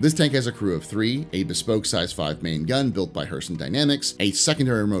 This tank has a crew of 3, a bespoke size 5 main gun built by Herson Dynamics, a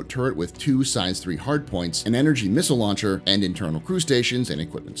secondary remote turret with 2 size 3 hardpoints, an energy missile launcher, and internal crew stations and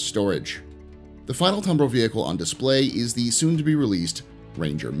equipment storage. The final Tumbril vehicle on display is the soon-to-be-released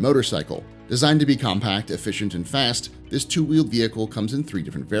Ranger motorcycle. Designed to be compact, efficient, and fast, this 2-wheeled vehicle comes in 3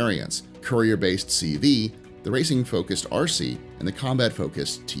 different variants: courier-based CV, the racing-focused RC, and the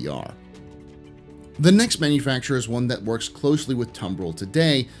combat-focused TR. The next manufacturer is one that works closely with Tumbril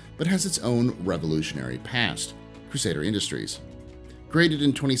today, but has its own revolutionary past, Crusader Industries. Created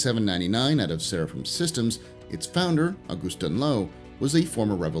in 2799 out of Seraphim Systems, its founder, Auguste Dunlot, was a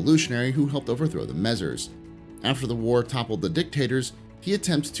former revolutionary who helped overthrow the Mezzers. After the war toppled the dictators, he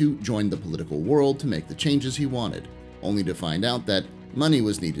attempted to join the political world to make the changes he wanted, only to find out that money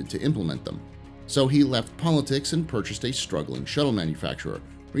was needed to implement them. So he left politics and purchased a struggling shuttle manufacturer,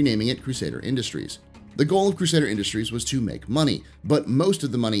 renaming it Crusader Industries. The goal of Crusader Industries was to make money, but most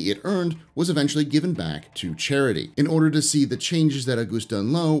of the money it earned was eventually given back to charity in order to see the changes that Auguste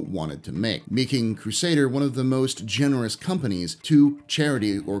Dunlot wanted to make, making Crusader one of the most generous companies to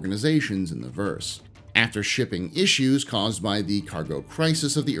charity organizations in the verse. After shipping issues caused by the cargo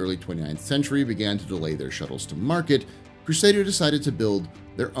crisis of the early 29th century began to delay their shuttles to market, Crusader decided to build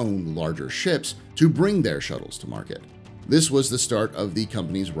their own larger ships to bring their shuttles to market. This was the start of the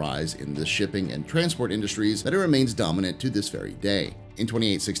company's rise in the shipping and transport industries that it remains dominant to this very day. In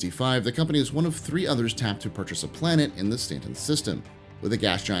 2865, the company was one of 3 others tapped to purchase a planet in the Stanton system, with the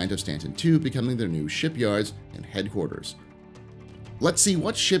gas giant of Stanton II becoming their new shipyards and headquarters. Let's see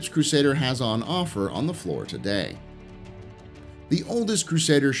what ships Crusader has on offer on the floor today. The oldest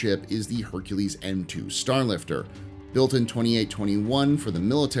Crusader ship is the Hercules M2 Starlifter. Built in 2821 for the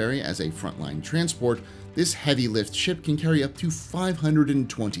military as a frontline transport, this heavy lift ship can carry up to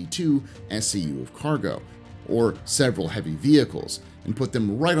 522 SCU of cargo, or several heavy vehicles, and put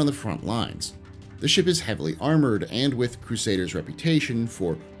them right on the front lines. The ship is heavily armored, and with Crusader's reputation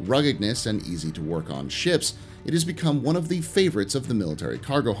for ruggedness and easy to work on ships, it has become one of the favorites of the military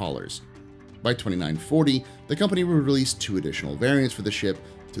cargo haulers. By 2940, the company would release 2 additional variants for the ship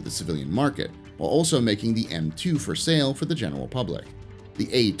to the civilian market, while also making the M2 for sale for the general public. The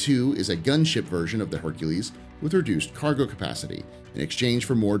A2 is a gunship version of the Hercules with reduced cargo capacity in exchange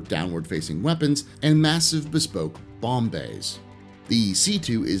for more downward-facing weapons and massive bespoke bomb bays. The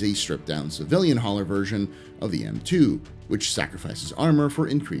C2 is a stripped-down civilian hauler version of the M2, which sacrifices armor for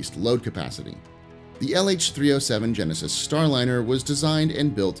increased load capacity. The LH-307 Genesis Starliner was designed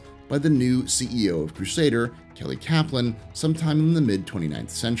and built by the new CEO of Crusader, Kelly Kaplan, sometime in the mid-29th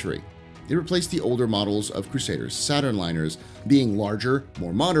century. It replaced the older models of Crusader's Saturn liners, being larger,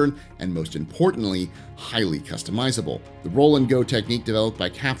 more modern, and most importantly, highly customizable. The roll-and-go technique developed by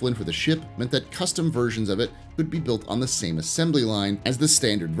Kaplan for the ship meant that custom versions of it could be built on the same assembly line as the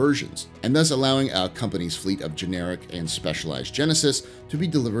standard versions, and thus allowing a company's fleet of generic and specialized Genesis to be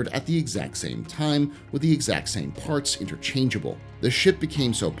delivered at the exact same time with the exact same parts interchangeable. The ship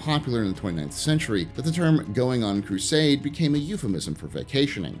became so popular in the 29th century that the term "going on crusade" became a euphemism for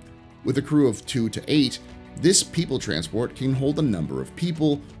vacationing. With a crew of 2 to 8, this people transport can hold a number of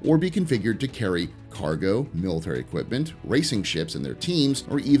people or be configured to carry cargo, military equipment, racing ships and their teams,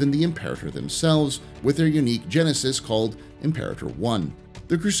 or even the Imperator themselves with their unique Genesis called Imperator 1.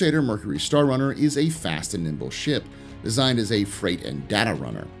 The Crusader Mercury Star Runner is a fast and nimble ship, designed as a freight and data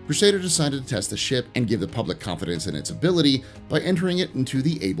runner. Crusader decided to test the ship and give the public confidence in its ability by entering it into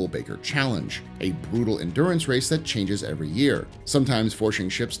the Able Baker Challenge, a brutal endurance race that changes every year, sometimes forcing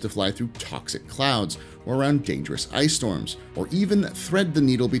ships to fly through toxic clouds or around dangerous ice storms, or even thread the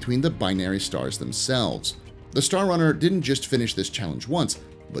needle between the binary stars themselves. The Star Runner didn't just finish this challenge once,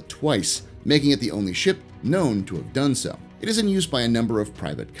 but twice, making it the only ship known to have done so. It is in use by a number of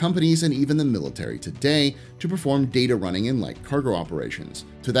private companies and even the military today to perform data running and light cargo operations.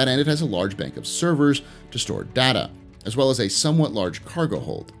 To that end, it has a large bank of servers to store data, as well as a somewhat large cargo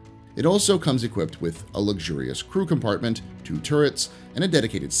hold. It also comes equipped with a luxurious crew compartment, 2 turrets, and a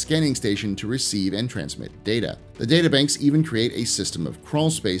dedicated scanning station to receive and transmit data. The databanks even create a system of crawl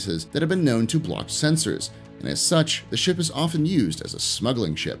spaces that have been known to block sensors, and as such, the ship is often used as a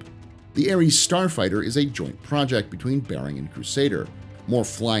smuggling ship. The Ares Starfighter is a joint project between Bering and Crusader. More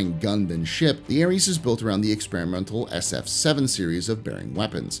flying gun than ship, the Ares is built around the experimental SF-7 series of Bering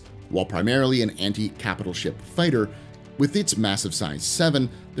weapons. While primarily an anti-capital ship fighter, with its massive size 7,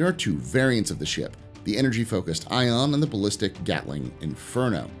 there are 2 variants of the ship, the energy-focused Ion and the ballistic Gatling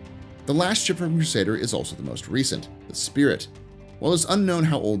Inferno. The last ship from Crusader is also the most recent, the Spirit. While it's unknown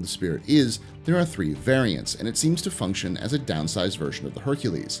how old the Spirit is, there are 3 variants, and it seems to function as a downsized version of the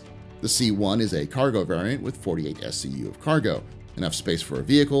Hercules. The C1 is a cargo variant with 48 SCU of cargo, enough space for a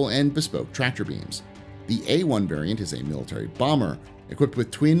vehicle, and bespoke tractor beams. The A1 variant is a military bomber, equipped with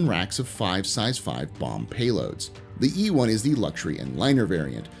twin racks of 5 size 5 bomb payloads. The E1 is the luxury and liner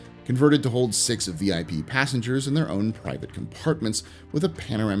variant, converted to hold 6 VIP passengers in their own private compartments with a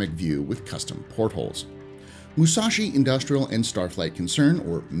panoramic view with custom portholes. Musashi Industrial and Starflight Concern,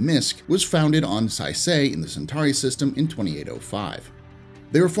 or MISC, was founded on Saisei in the Centauri system in 2805.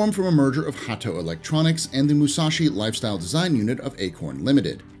 They were formed from a merger of Hato Electronics and the Musashi Lifestyle Design Unit of Acorn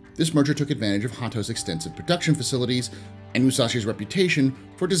Limited. This merger took advantage of Hato's extensive production facilities and Musashi's reputation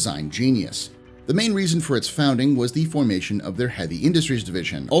for design genius. The main reason for its founding was the formation of their Heavy Industries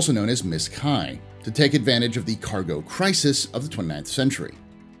Division, also known as MISC High, to take advantage of the cargo crisis of the 29th century.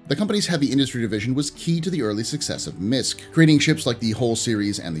 The company's Heavy Industry Division was key to the early success of MISC, creating ships like the Hull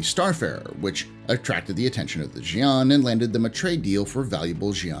series and the Starfarer, which attracted the attention of the Xi'an and landed them a trade deal for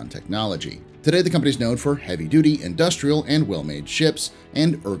valuable Xi'an technology. Today, the company is known for heavy-duty, industrial, and well-made ships,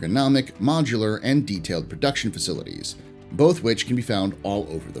 and ergonomic, modular, and detailed production facilities, both which can be found all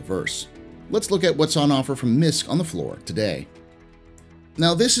over the verse. Let's look at what's on offer from MISC on the floor today.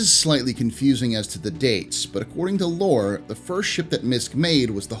 Now, this is slightly confusing as to the dates, but according to lore, the first ship that MISC made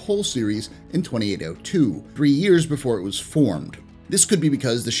was the Hull series in 2802, 3 years before it was formed. This could be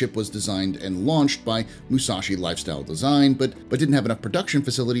because the ship was designed and launched by Musashi Lifestyle Design, but didn't have enough production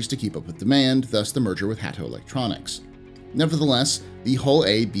facilities to keep up with demand, thus the merger with Hato Electronics. Nevertheless, the Hull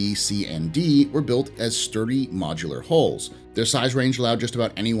A, B, C, and D were built as sturdy modular hulls. Their size range allowed just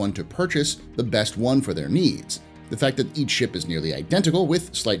about anyone to purchase the best one for their needs. The fact that each ship is nearly identical,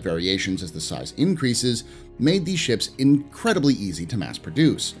 with slight variations as the size increases, made these ships incredibly easy to mass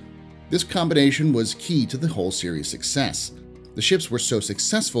produce. This combination was key to the Hull series' success. The ships were so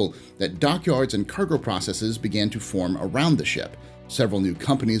successful that dockyards and cargo processes began to form around the ship. Several new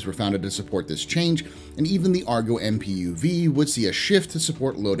companies were founded to support this change, and even the Argo MPUV would see a shift to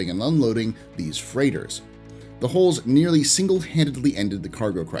support loading and unloading these freighters. The hulls nearly single-handedly ended the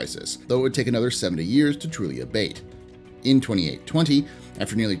cargo crisis, though it would take another 70 years to truly abate. In 2820,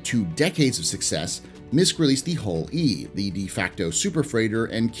 after nearly 2 decades of success, MISC released the Hull E, the de facto super freighter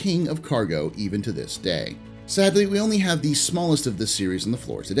and king of cargo even to this day. Sadly, we only have the smallest of this series on the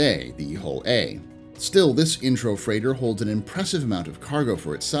floor today, the Hull A. Still, this intro freighter holds an impressive amount of cargo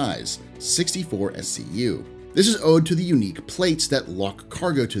for its size, 64 SCU. This is owed to the unique plates that lock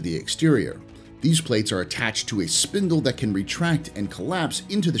cargo to the exterior. These plates are attached to a spindle that can retract and collapse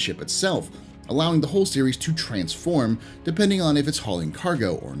into the ship itself, allowing the whole series to transform depending on if it's hauling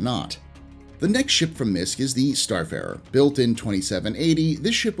cargo or not. The next ship from MISC is the Starfarer. Built in 2780,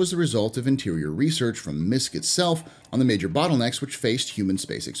 this ship was the result of interior research from MISC itself on the major bottlenecks which faced human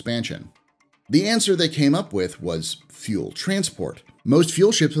space expansion. The answer they came up with was fuel transport. Most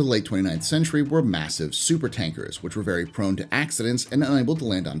fuel ships of the late 29th century were massive supertankers, which were very prone to accidents and unable to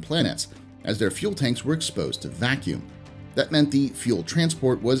land on planets, as their fuel tanks were exposed to vacuum. That meant the fuel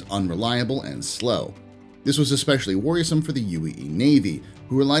transport was unreliable and slow. This was especially worrisome for the UAE Navy,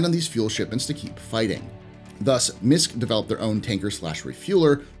 who relied on these fuel shipments to keep fighting. Thus, MISC developed their own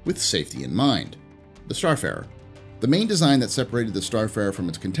tanker/refueler with safety in mind, the Starfarer. The main design that separated the Starfarer from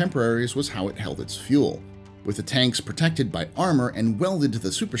its contemporaries was how it held its fuel, with the tanks protected by armor and welded to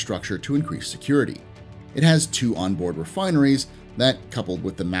the superstructure to increase security. It has 2 onboard refineries that, coupled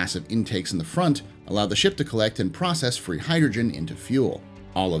with the massive intakes in the front, allow the ship to collect and process free hydrogen into fuel.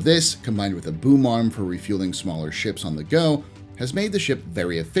 All of this, combined with a boom arm for refueling smaller ships on the go, has made the ship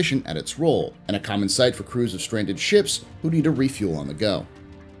very efficient at its role, and a common sight for crews of stranded ships who need to refuel on the go.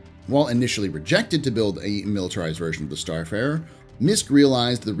 While initially rejected to build a militarized version of the Starfarer, MISC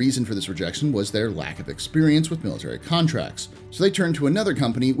realized the reason for this rejection was their lack of experience with military contracts, so they turned to another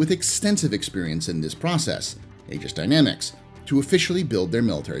company with extensive experience in this process, Aegis Dynamics, to officially build their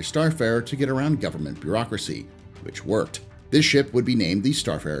military Starfarer to get around government bureaucracy, which worked. This ship would be named the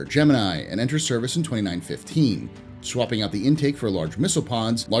Starfarer Gemini and enter service in 2915. Swapping out the intake for large missile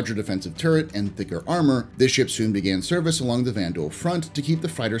pods, larger defensive turret, and thicker armor, this ship soon began service along the Vandal front to keep the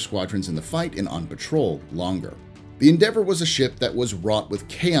fighter squadrons in the fight and on patrol longer. The Endeavour was a ship that was wrought with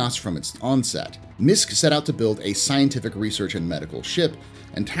chaos from its onset. MISC set out to build a scientific research and medical ship,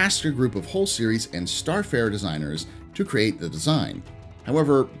 and tasked a group of Hull series and Starfarer designers to create the design.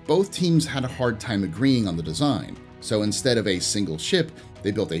 However, both teams had a hard time agreeing on the design, so instead of a single ship, they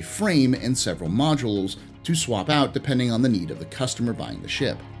built a frame and several modules to swap out depending on the need of the customer buying the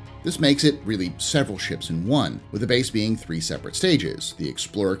ship. This makes it really several ships in one, with the base being 3 separate stages: the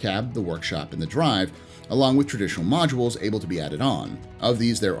Explorer Cab, the Workshop, and the Drive, along with traditional modules able to be added on. Of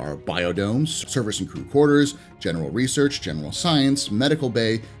these, there are biodomes, service and crew quarters, general research, general science, medical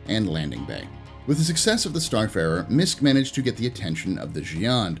bay, and landing bay. With the success of the Starfarer, MISC managed to get the attention of the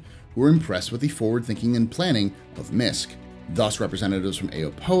Xi'an, who were impressed with the forward-thinking and planning of MISC. Thus, representatives from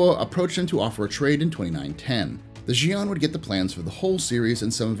Aopoa approached him to offer a trade in 2910. The Xi'an would get the plans for the whole series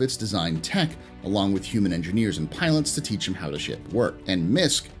and some of its design tech, along with human engineers and pilots to teach him how the ship worked, and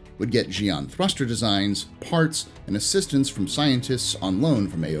MISC would get Xi'an thruster designs, parts, and assistance from scientists on loan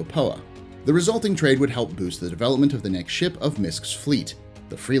from Aopoa. The resulting trade would help boost the development of the next ship of MISC's fleet,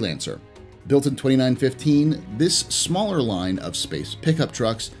 the Freelancer. Built in 2915, this smaller line of space pickup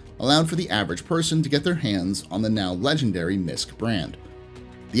trucks allowed for the average person to get their hands on the now legendary MISC brand.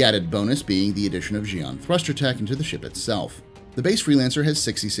 The added bonus being the addition of Xi'an thruster tech into the ship itself. The base Freelancer has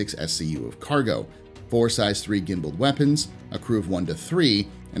 66 SCU of cargo, 4 size 3 gimbaled weapons, a crew of 1 to 3,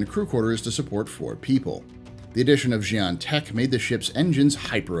 and crew quarters to support 4 people. The addition of Xi'an tech made the ship's engines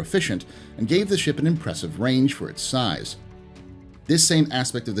hyper-efficient and gave the ship an impressive range for its size. This same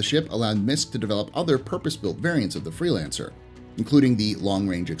aspect of the ship allowed MISC to develop other purpose-built variants of the Freelancer, including the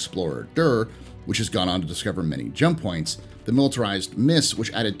long-range explorer DUR, which has gone on to discover many jump points, the militarized MISS,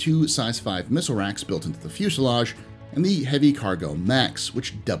 which added 2 size 5 missile racks built into the fuselage, and the heavy cargo MAX,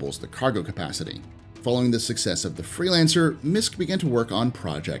 which doubles the cargo capacity. Following the success of the Freelancer, MISC began to work on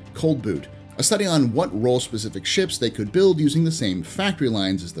Project Cold Boot, a study on what role-specific ships they could build using the same factory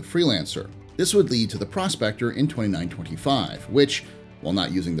lines as the Freelancer. This would lead to the Prospector in 2925, which, while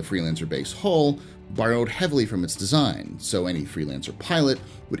not using the Freelancer base hull, borrowed heavily from its design, so any Freelancer pilot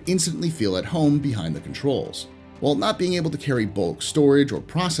would instantly feel at home behind the controls. While not being able to carry bulk storage or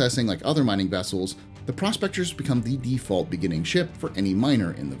processing like other mining vessels, the Prospectors become the default beginning ship for any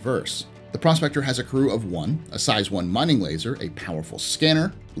miner in the verse. The Prospector has a crew of 1, a size 1 mining laser, a powerful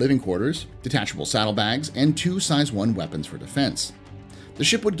scanner, living quarters, detachable saddlebags, and 2 size 1 weapons for defense. The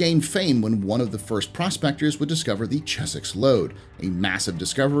ship would gain fame when one of the first prospectors would discover the Chessex Lode, a massive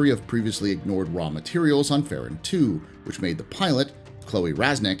discovery of previously ignored raw materials on Farron II, which made the pilot, Chloe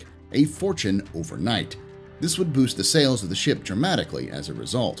Rasnick, a fortune overnight. This would boost the sales of the ship dramatically as a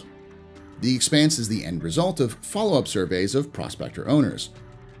result. The Expanse is the end result of follow-up surveys of prospector owners.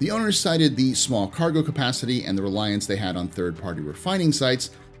 The owners cited the small cargo capacity and the reliance they had on third-party refining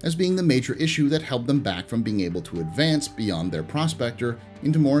sites as being the major issue that held them back from being able to advance beyond their prospector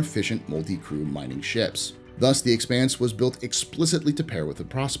into more efficient multi-crew mining ships. Thus, the Expanse was built explicitly to pair with the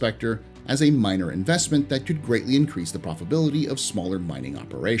prospector as a minor investment that could greatly increase the profitability of smaller mining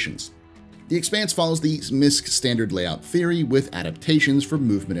operations. The Expanse follows the MISC standard layout theory with adaptations for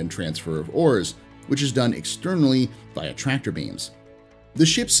movement and transfer of ores, which is done externally via tractor beams. The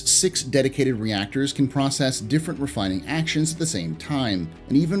ship's 6 dedicated reactors can process different refining actions at the same time,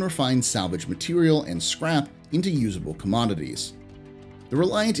 and even refine salvage material and scrap into usable commodities. The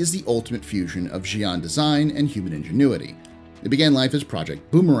Reliant is the ultimate fusion of Xi'an design and human ingenuity. It began life as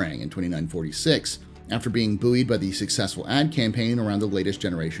Project Boomerang in 2946, after being buoyed by the successful ad campaign around the latest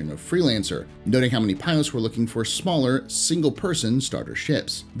generation of Freelancer, noting how many pilots were looking for smaller, single-person starter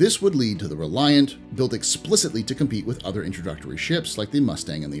ships. This would lead to the Reliant, built explicitly to compete with other introductory ships like the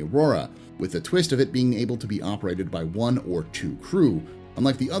Mustang and the Aurora, with the twist of it being able to be operated by 1 or 2 crew,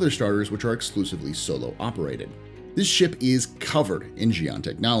 unlike the other starters which are exclusively solo-operated. This ship is covered in Xi'an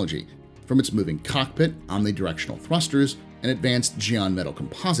technology, from its moving cockpit, omnidirectional thrusters, and advanced Xi'an metal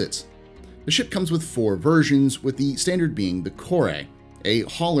composites. The ship comes with 4 versions, with the standard being the Kore, a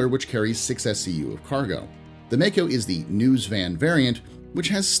hauler which carries 6 SCU of cargo. The Mako is the News Van variant, which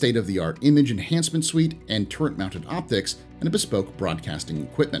has state-of-the-art image enhancement suite and turret-mounted optics and a bespoke broadcasting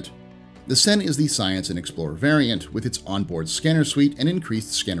equipment. The Sen is the Science and Explorer variant, with its onboard scanner suite and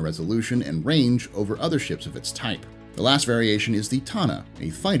increased scanner resolution and range over other ships of its type. The last variation is the Tana,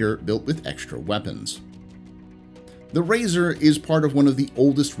 a fighter built with extra weapons. The Razor is part of one of the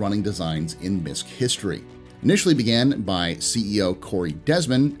oldest running designs in MISC history. Initially began by CEO Corey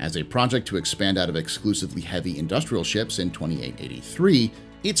Desmond as a project to expand out of exclusively heavy industrial ships in 2883,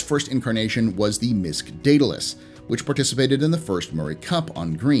 its first incarnation was the MISC Daedalus, which participated in the first Murray Cup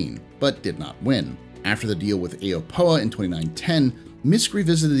on green, but did not win. After the deal with Aopoa in 2910, MISC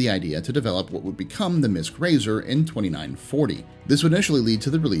revisited the idea to develop what would become the MISC Razor in 2940. This would initially lead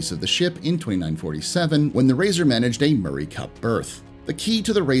to the release of the ship in 2947, when the Razor managed a Murray Cup berth. The key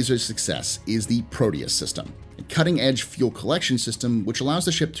to the Razor's success is the Proteus system, a cutting-edge fuel collection system which allows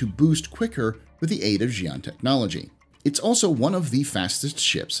the ship to boost quicker with the aid of Xi'an technology. It's also one of the fastest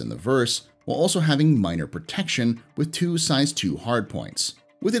ships in the verse, while also having minor protection with 2 size 2 hardpoints.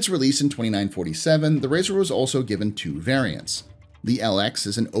 With its release in 2947, the Razor was also given 2 variants. The LX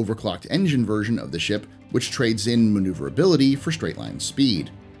is an overclocked engine version of the ship, which trades in maneuverability for straight-line speed.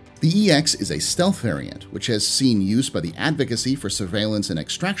 The EX is a stealth variant, which has seen use by the Advocacy for surveillance and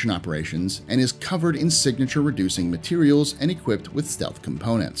extraction operations, and is covered in signature-reducing materials and equipped with stealth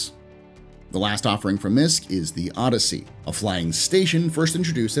components. The last offering from MISC is the Odyssey, a flying station first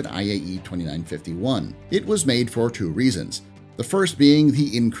introduced at IAE 2951. It was made for 2 reasons. The first being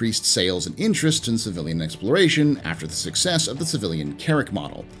the increased sales and interest in civilian exploration after the success of the civilian Carrack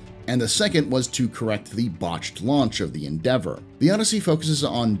model, and the second was to correct the botched launch of the Endeavour. The Odyssey focuses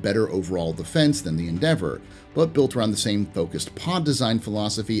on better overall defense than the Endeavour, but built around the same focused pod design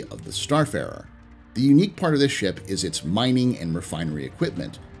philosophy of the Starfarer. The unique part of this ship is its mining and refinery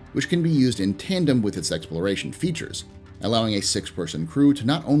equipment, which can be used in tandem with its exploration features, allowing a 6-person crew to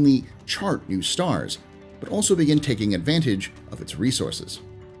not only chart new stars, but also begin taking advantage of its resources.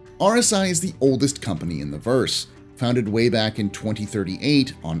 RSI is the oldest company in the verse. Founded way back in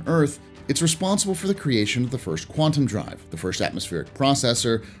 2038 on Earth, it's responsible for the creation of the first quantum drive, the first atmospheric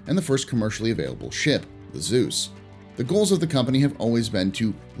processor, and the first commercially available ship, the Zeus. The goals of the company have always been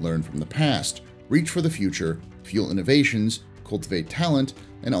to learn from the past, reach for the future, fuel innovations, cultivate talent,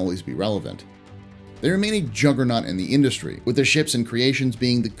 and always be relevant. They remain a juggernaut in the industry, with their ships and creations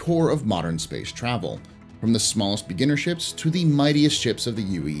being the core of modern space travel. From the smallest beginner ships to the mightiest ships of the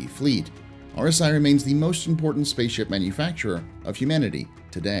UAE fleet, RSI remains the most important spaceship manufacturer of humanity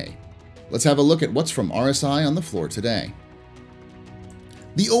today. Let's have a look at what's from RSI on the floor today.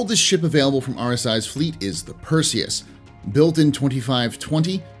 The oldest ship available from RSI's fleet is the Perseus. Built in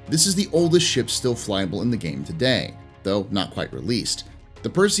 2520, this is the oldest ship still flyable in the game today, though not quite released. The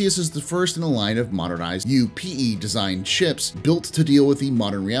Perseus is the first in a line of modernized UPE-designed ships built to deal with the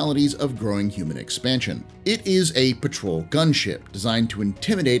modern realities of growing human expansion. It is a patrol gunship designed to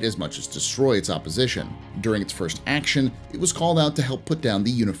intimidate as much as destroy its opposition. During its first action, it was called out to help put down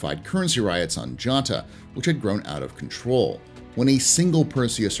the unified currency riots on Jata, which had grown out of control. When a single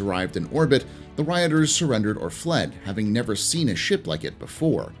Perseus arrived in orbit, the rioters surrendered or fled, having never seen a ship like it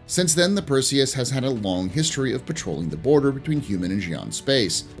before. Since then, the Perseus has had a long history of patrolling the border between human and Xi'an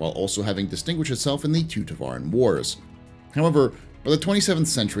space, while also having distinguished itself in the two Tavaran Wars. However, by the 27th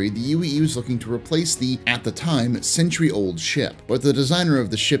century, the UAE was looking to replace the, at the time, century-old ship, but the designer of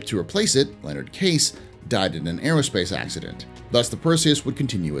the ship to replace it, Leonard Case, died in an aerospace accident. Thus, the Perseus would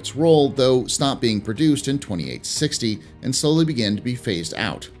continue its role, though stop being produced in 2860 and slowly began to be phased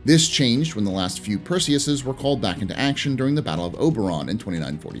out. This changed when the last few Perseuses were called back into action during the Battle of Oberon in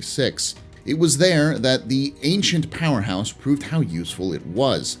 2946. It was there that the ancient powerhouse proved how useful it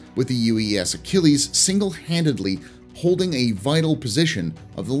was, with the UES Achilles single-handedly holding a vital position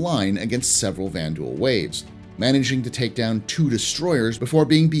of the line against several Vanduul waves, managing to take down 2 destroyers before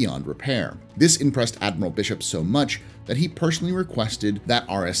being beyond repair. This impressed Admiral Bishop so much that he personally requested that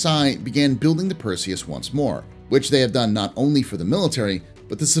RSI began building the Perseus once more, which they have done not only for the military,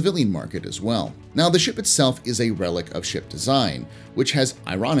 but the civilian market as well. Now, the ship itself is a relic of ship design, which has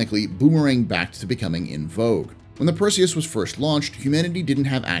ironically boomeranged back to becoming in vogue. When the Perseus was first launched, humanity didn't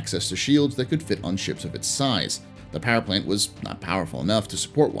have access to shields that could fit on ships of its size. The power plant was not powerful enough to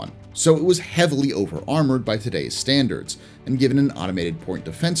support one, so it was heavily over-armored by today's standards, and given an automated point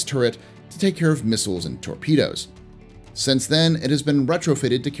defense turret to take care of missiles and torpedoes. Since then, it has been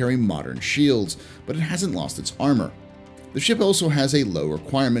retrofitted to carry modern shields, but it hasn't lost its armor. The ship also has a low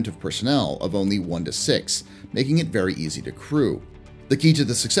requirement of personnel of only 1 to 6, making it very easy to crew. The key to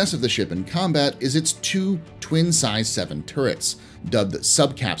the success of the ship in combat is its 2 twin-size 7 turrets, dubbed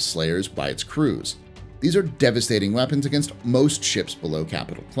Subcap Slayers by its crews. These are devastating weapons against most ships below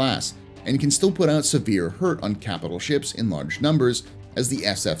capital class, and can still put out severe hurt on capital ships in large numbers, as the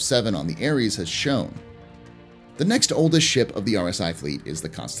SF-7 on the Ares has shown. The next oldest ship of the RSI fleet is the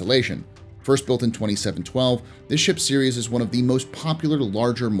Constellation. First built in 2712, this ship series is one of the most popular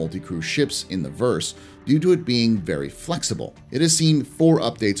larger multi-crew ships in the verse due to it being very flexible. It has seen 4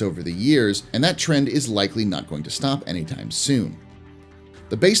 updates over the years, and that trend is likely not going to stop anytime soon.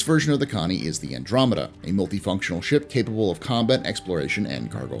 The base version of the Connie is the Andromeda, a multifunctional ship capable of combat, exploration, and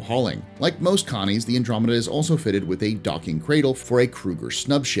cargo hauling. Like most Connies, the Andromeda is also fitted with a docking cradle for a Kruger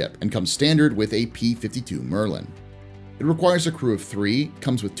snub ship, and comes standard with a P-52 Merlin. It requires a crew of 3,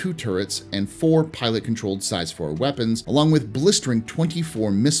 comes with 2 turrets, and 4 pilot-controlled size 4 weapons, along with blistering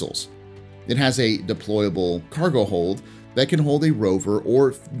 24 missiles. It has a deployable cargo hold that can hold a rover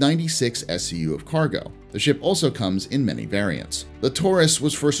or 96 SCU of cargo. The ship also comes in many variants. The Taurus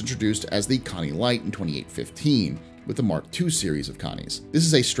was first introduced as the Connie Light in 2815, with the Mark II series of Connies. This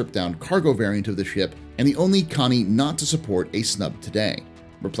is a stripped-down cargo variant of the ship, and the only Connie not to support a snub today,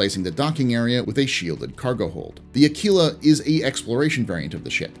 replacing the docking area with a shielded cargo hold. The Aquila is an exploration variant of the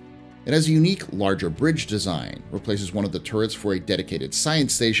ship. It has a unique, larger bridge design, replaces one of the turrets for a dedicated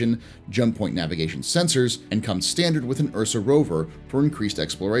science station, jump point navigation sensors, and comes standard with an Ursa rover for increased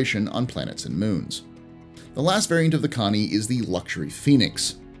exploration on planets and moons. The last variant of the Connie is the Luxury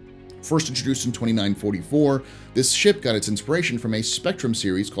Phoenix. First introduced in 2944, this ship got its inspiration from a Spectrum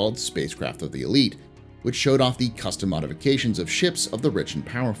series called Spacecraft of the Elite, which showed off the custom modifications of ships of the rich and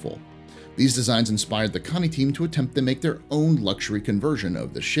powerful. These designs inspired the Connie team to attempt to make their own luxury conversion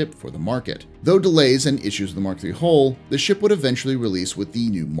of the ship for the market. Though delays and issues with the Mark III hull, the ship would eventually release with the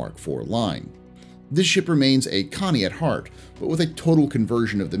new Mark IV line. This ship remains a Connie at heart, but with a total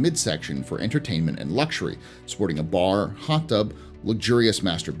conversion of the midsection for entertainment and luxury, sporting a bar, hot tub, luxurious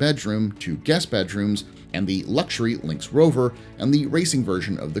master bedroom, 2 guest bedrooms, and the luxury Lynx rover, and the racing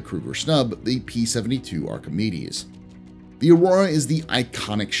version of the Kruger snub, the P-72 Archimedes. The Aurora is the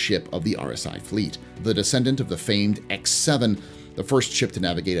iconic ship of the RSI fleet, the descendant of the famed X-7, the first ship to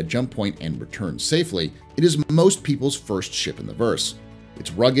navigate a jump point and return safely. It is most people's first ship in the verse.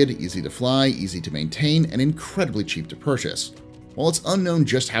 It's rugged, easy to fly, easy to maintain, and incredibly cheap to purchase. While it's unknown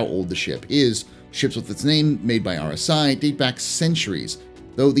just how old the ship is, ships with its name made by RSI date back centuries,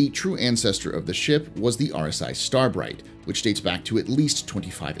 though the true ancestor of the ship was the RSI Starbright, which dates back to at least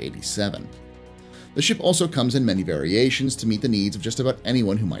 2587. The ship also comes in many variations to meet the needs of just about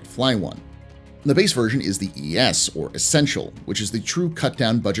anyone who might fly one. The base version is the ES, or Essential, which is the true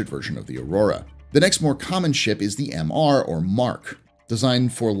cut-down budget version of the Aurora. The next more common ship is the MR, or Mark,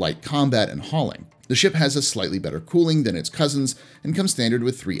 designed for light combat and hauling. The ship has a slightly better cooling than its cousins and comes standard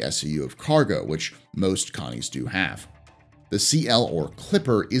with 3 SCU of cargo, which most Connies do have. The CL, or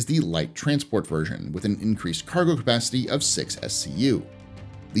Clipper, is the light transport version with an increased cargo capacity of 6 SCU.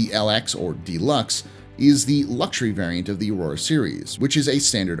 The LX, or Deluxe, is the luxury variant of the Aurora series, which is a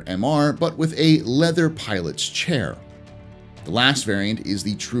standard MR but with a leather pilot's chair. The last variant is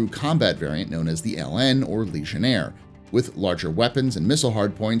the true combat variant known as the LN, or Legionnaire, with larger weapons and missile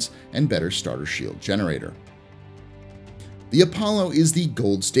hardpoints and better starter shield generator. The Apollo is the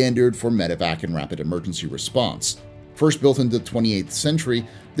gold standard for medevac and rapid emergency response. First built in the 28th century,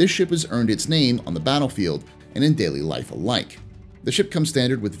 this ship has earned its name on the battlefield and in daily life alike. The ship comes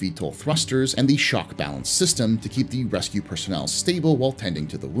standard with VTOL thrusters and the shock balance system to keep the rescue personnel stable while tending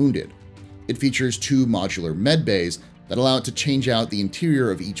to the wounded. It features 2 modular med bays that allow it to change out the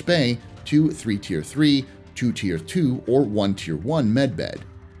interior of each bay to 3 Tier 3, 2 Tier 2, or 1 Tier 1 medbed.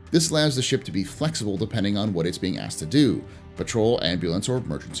 This allows the ship to be flexible depending on what it's being asked to do: patrol, ambulance, or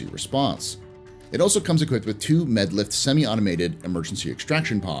emergency response. It also comes equipped with 2 MedLift semi-automated emergency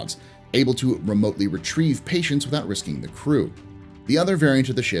extraction pods, able to remotely retrieve patients without risking the crew. The other variant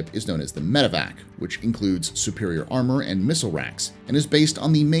of the ship is known as the Medevac, which includes superior armor and missile racks, and is based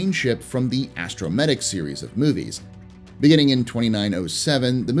on the main ship from the Astro Medic series of movies. Beginning in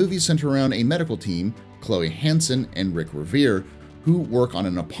 2907, the movies center around a medical team, Chloe Hansen and Rick Revere, who work on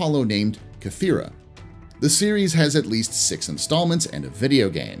an Apollo named Kythera. The series has at least 6 installments and a video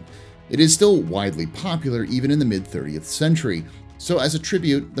game. It is still widely popular even in the mid-30th century, so as a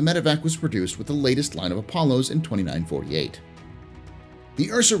tribute, the Medevac was produced with the latest line of Apollos in 2948.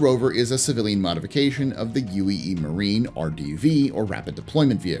 The Ursa rover is a civilian modification of the UAE Marine RDV, or Rapid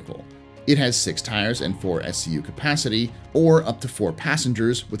Deployment Vehicle. It has 6 tires and 4 SCU capacity, or up to 4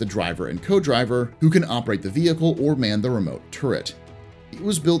 passengers with a driver and co-driver who can operate the vehicle or man the remote turret. It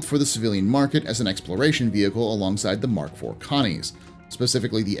was built for the civilian market as an exploration vehicle alongside the Mark IV Connies,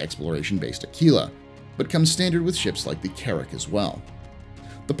 specifically the exploration-based Aquila, but comes standard with ships like the Carrack as well.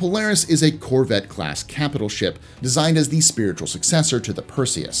 The Polaris is a Corvette-class capital ship designed as the spiritual successor to the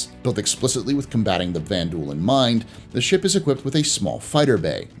Perseus. Built explicitly with combating the Vanduul in mind, the ship is equipped with a small fighter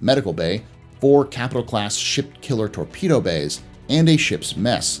bay, medical bay, 4 capital-class ship-killer torpedo bays, and a ship's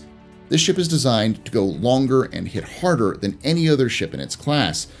mess. This ship is designed to go longer and hit harder than any other ship in its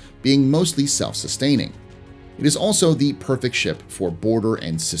class, being mostly self-sustaining. It is also the perfect ship for border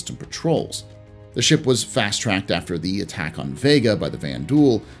and system patrols. The ship was fast-tracked after the attack on Vega by the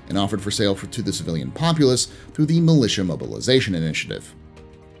Vanduul and offered for sale to the civilian populace through the Militia Mobilization Initiative.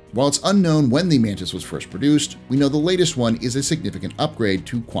 While it's unknown when the Mantis was first produced, we know the latest one is a significant upgrade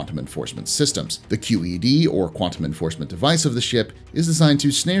to quantum enforcement systems. The QED, or Quantum Enforcement Device of the ship, is designed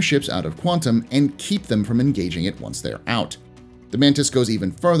to snare ships out of quantum and keep them from engaging it once they're out. The Mantis goes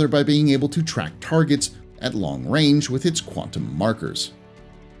even further by being able to track targets at long range with its quantum markers.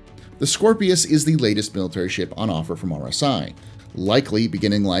 The Scorpius is the latest military ship on offer from RSI. Likely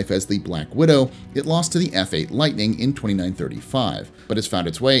beginning life as the Black Widow, it lost to the F-8 Lightning in 2935, but has found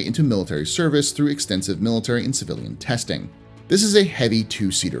its way into military service through extensive military and civilian testing. This is a heavy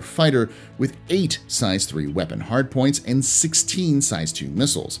 2-seater fighter with 8 size 3 weapon hardpoints and 16 size 2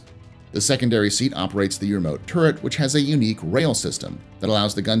 missiles. The secondary seat operates the remote turret, which has a unique rail system that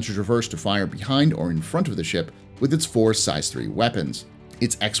allows the gun to traverse to fire behind or in front of the ship with its 4 size 3 weapons.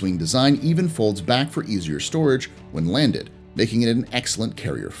 Its X-Wing design even folds back for easier storage when landed, making it an excellent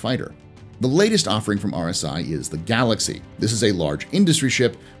carrier fighter. The latest offering from RSI is the Galaxy. This is a large industry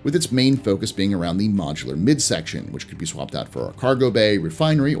ship with its main focus being around the modular midsection, which could be swapped out for a cargo bay,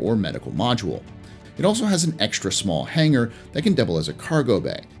 refinery, or medical module. It also has an extra small hangar that can double as a cargo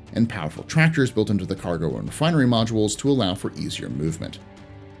bay, and powerful tractors built into the cargo and refinery modules to allow for easier movement.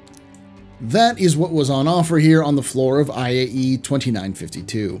 That is what was on offer here on the floor of IAE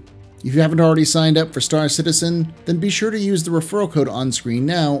 2952. If you haven't already signed up for Star Citizen, then be sure to use the referral code on screen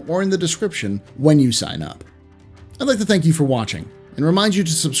now or in the description when you sign up. I'd like to thank you for watching, and remind you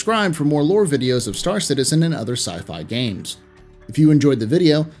to subscribe for more lore videos of Star Citizen and other sci-fi games. If you enjoyed the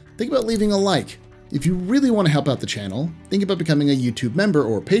video, think about leaving a like. If you really want to help out the channel, think about becoming a YouTube member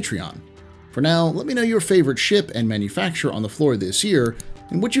or Patreon. For now, let me know your favorite ship and manufacturer on the floor this year,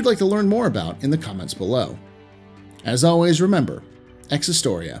 and what you'd like to learn more about in the comments below. As always, remember, ex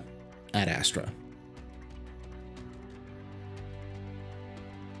Historia, ad Astra.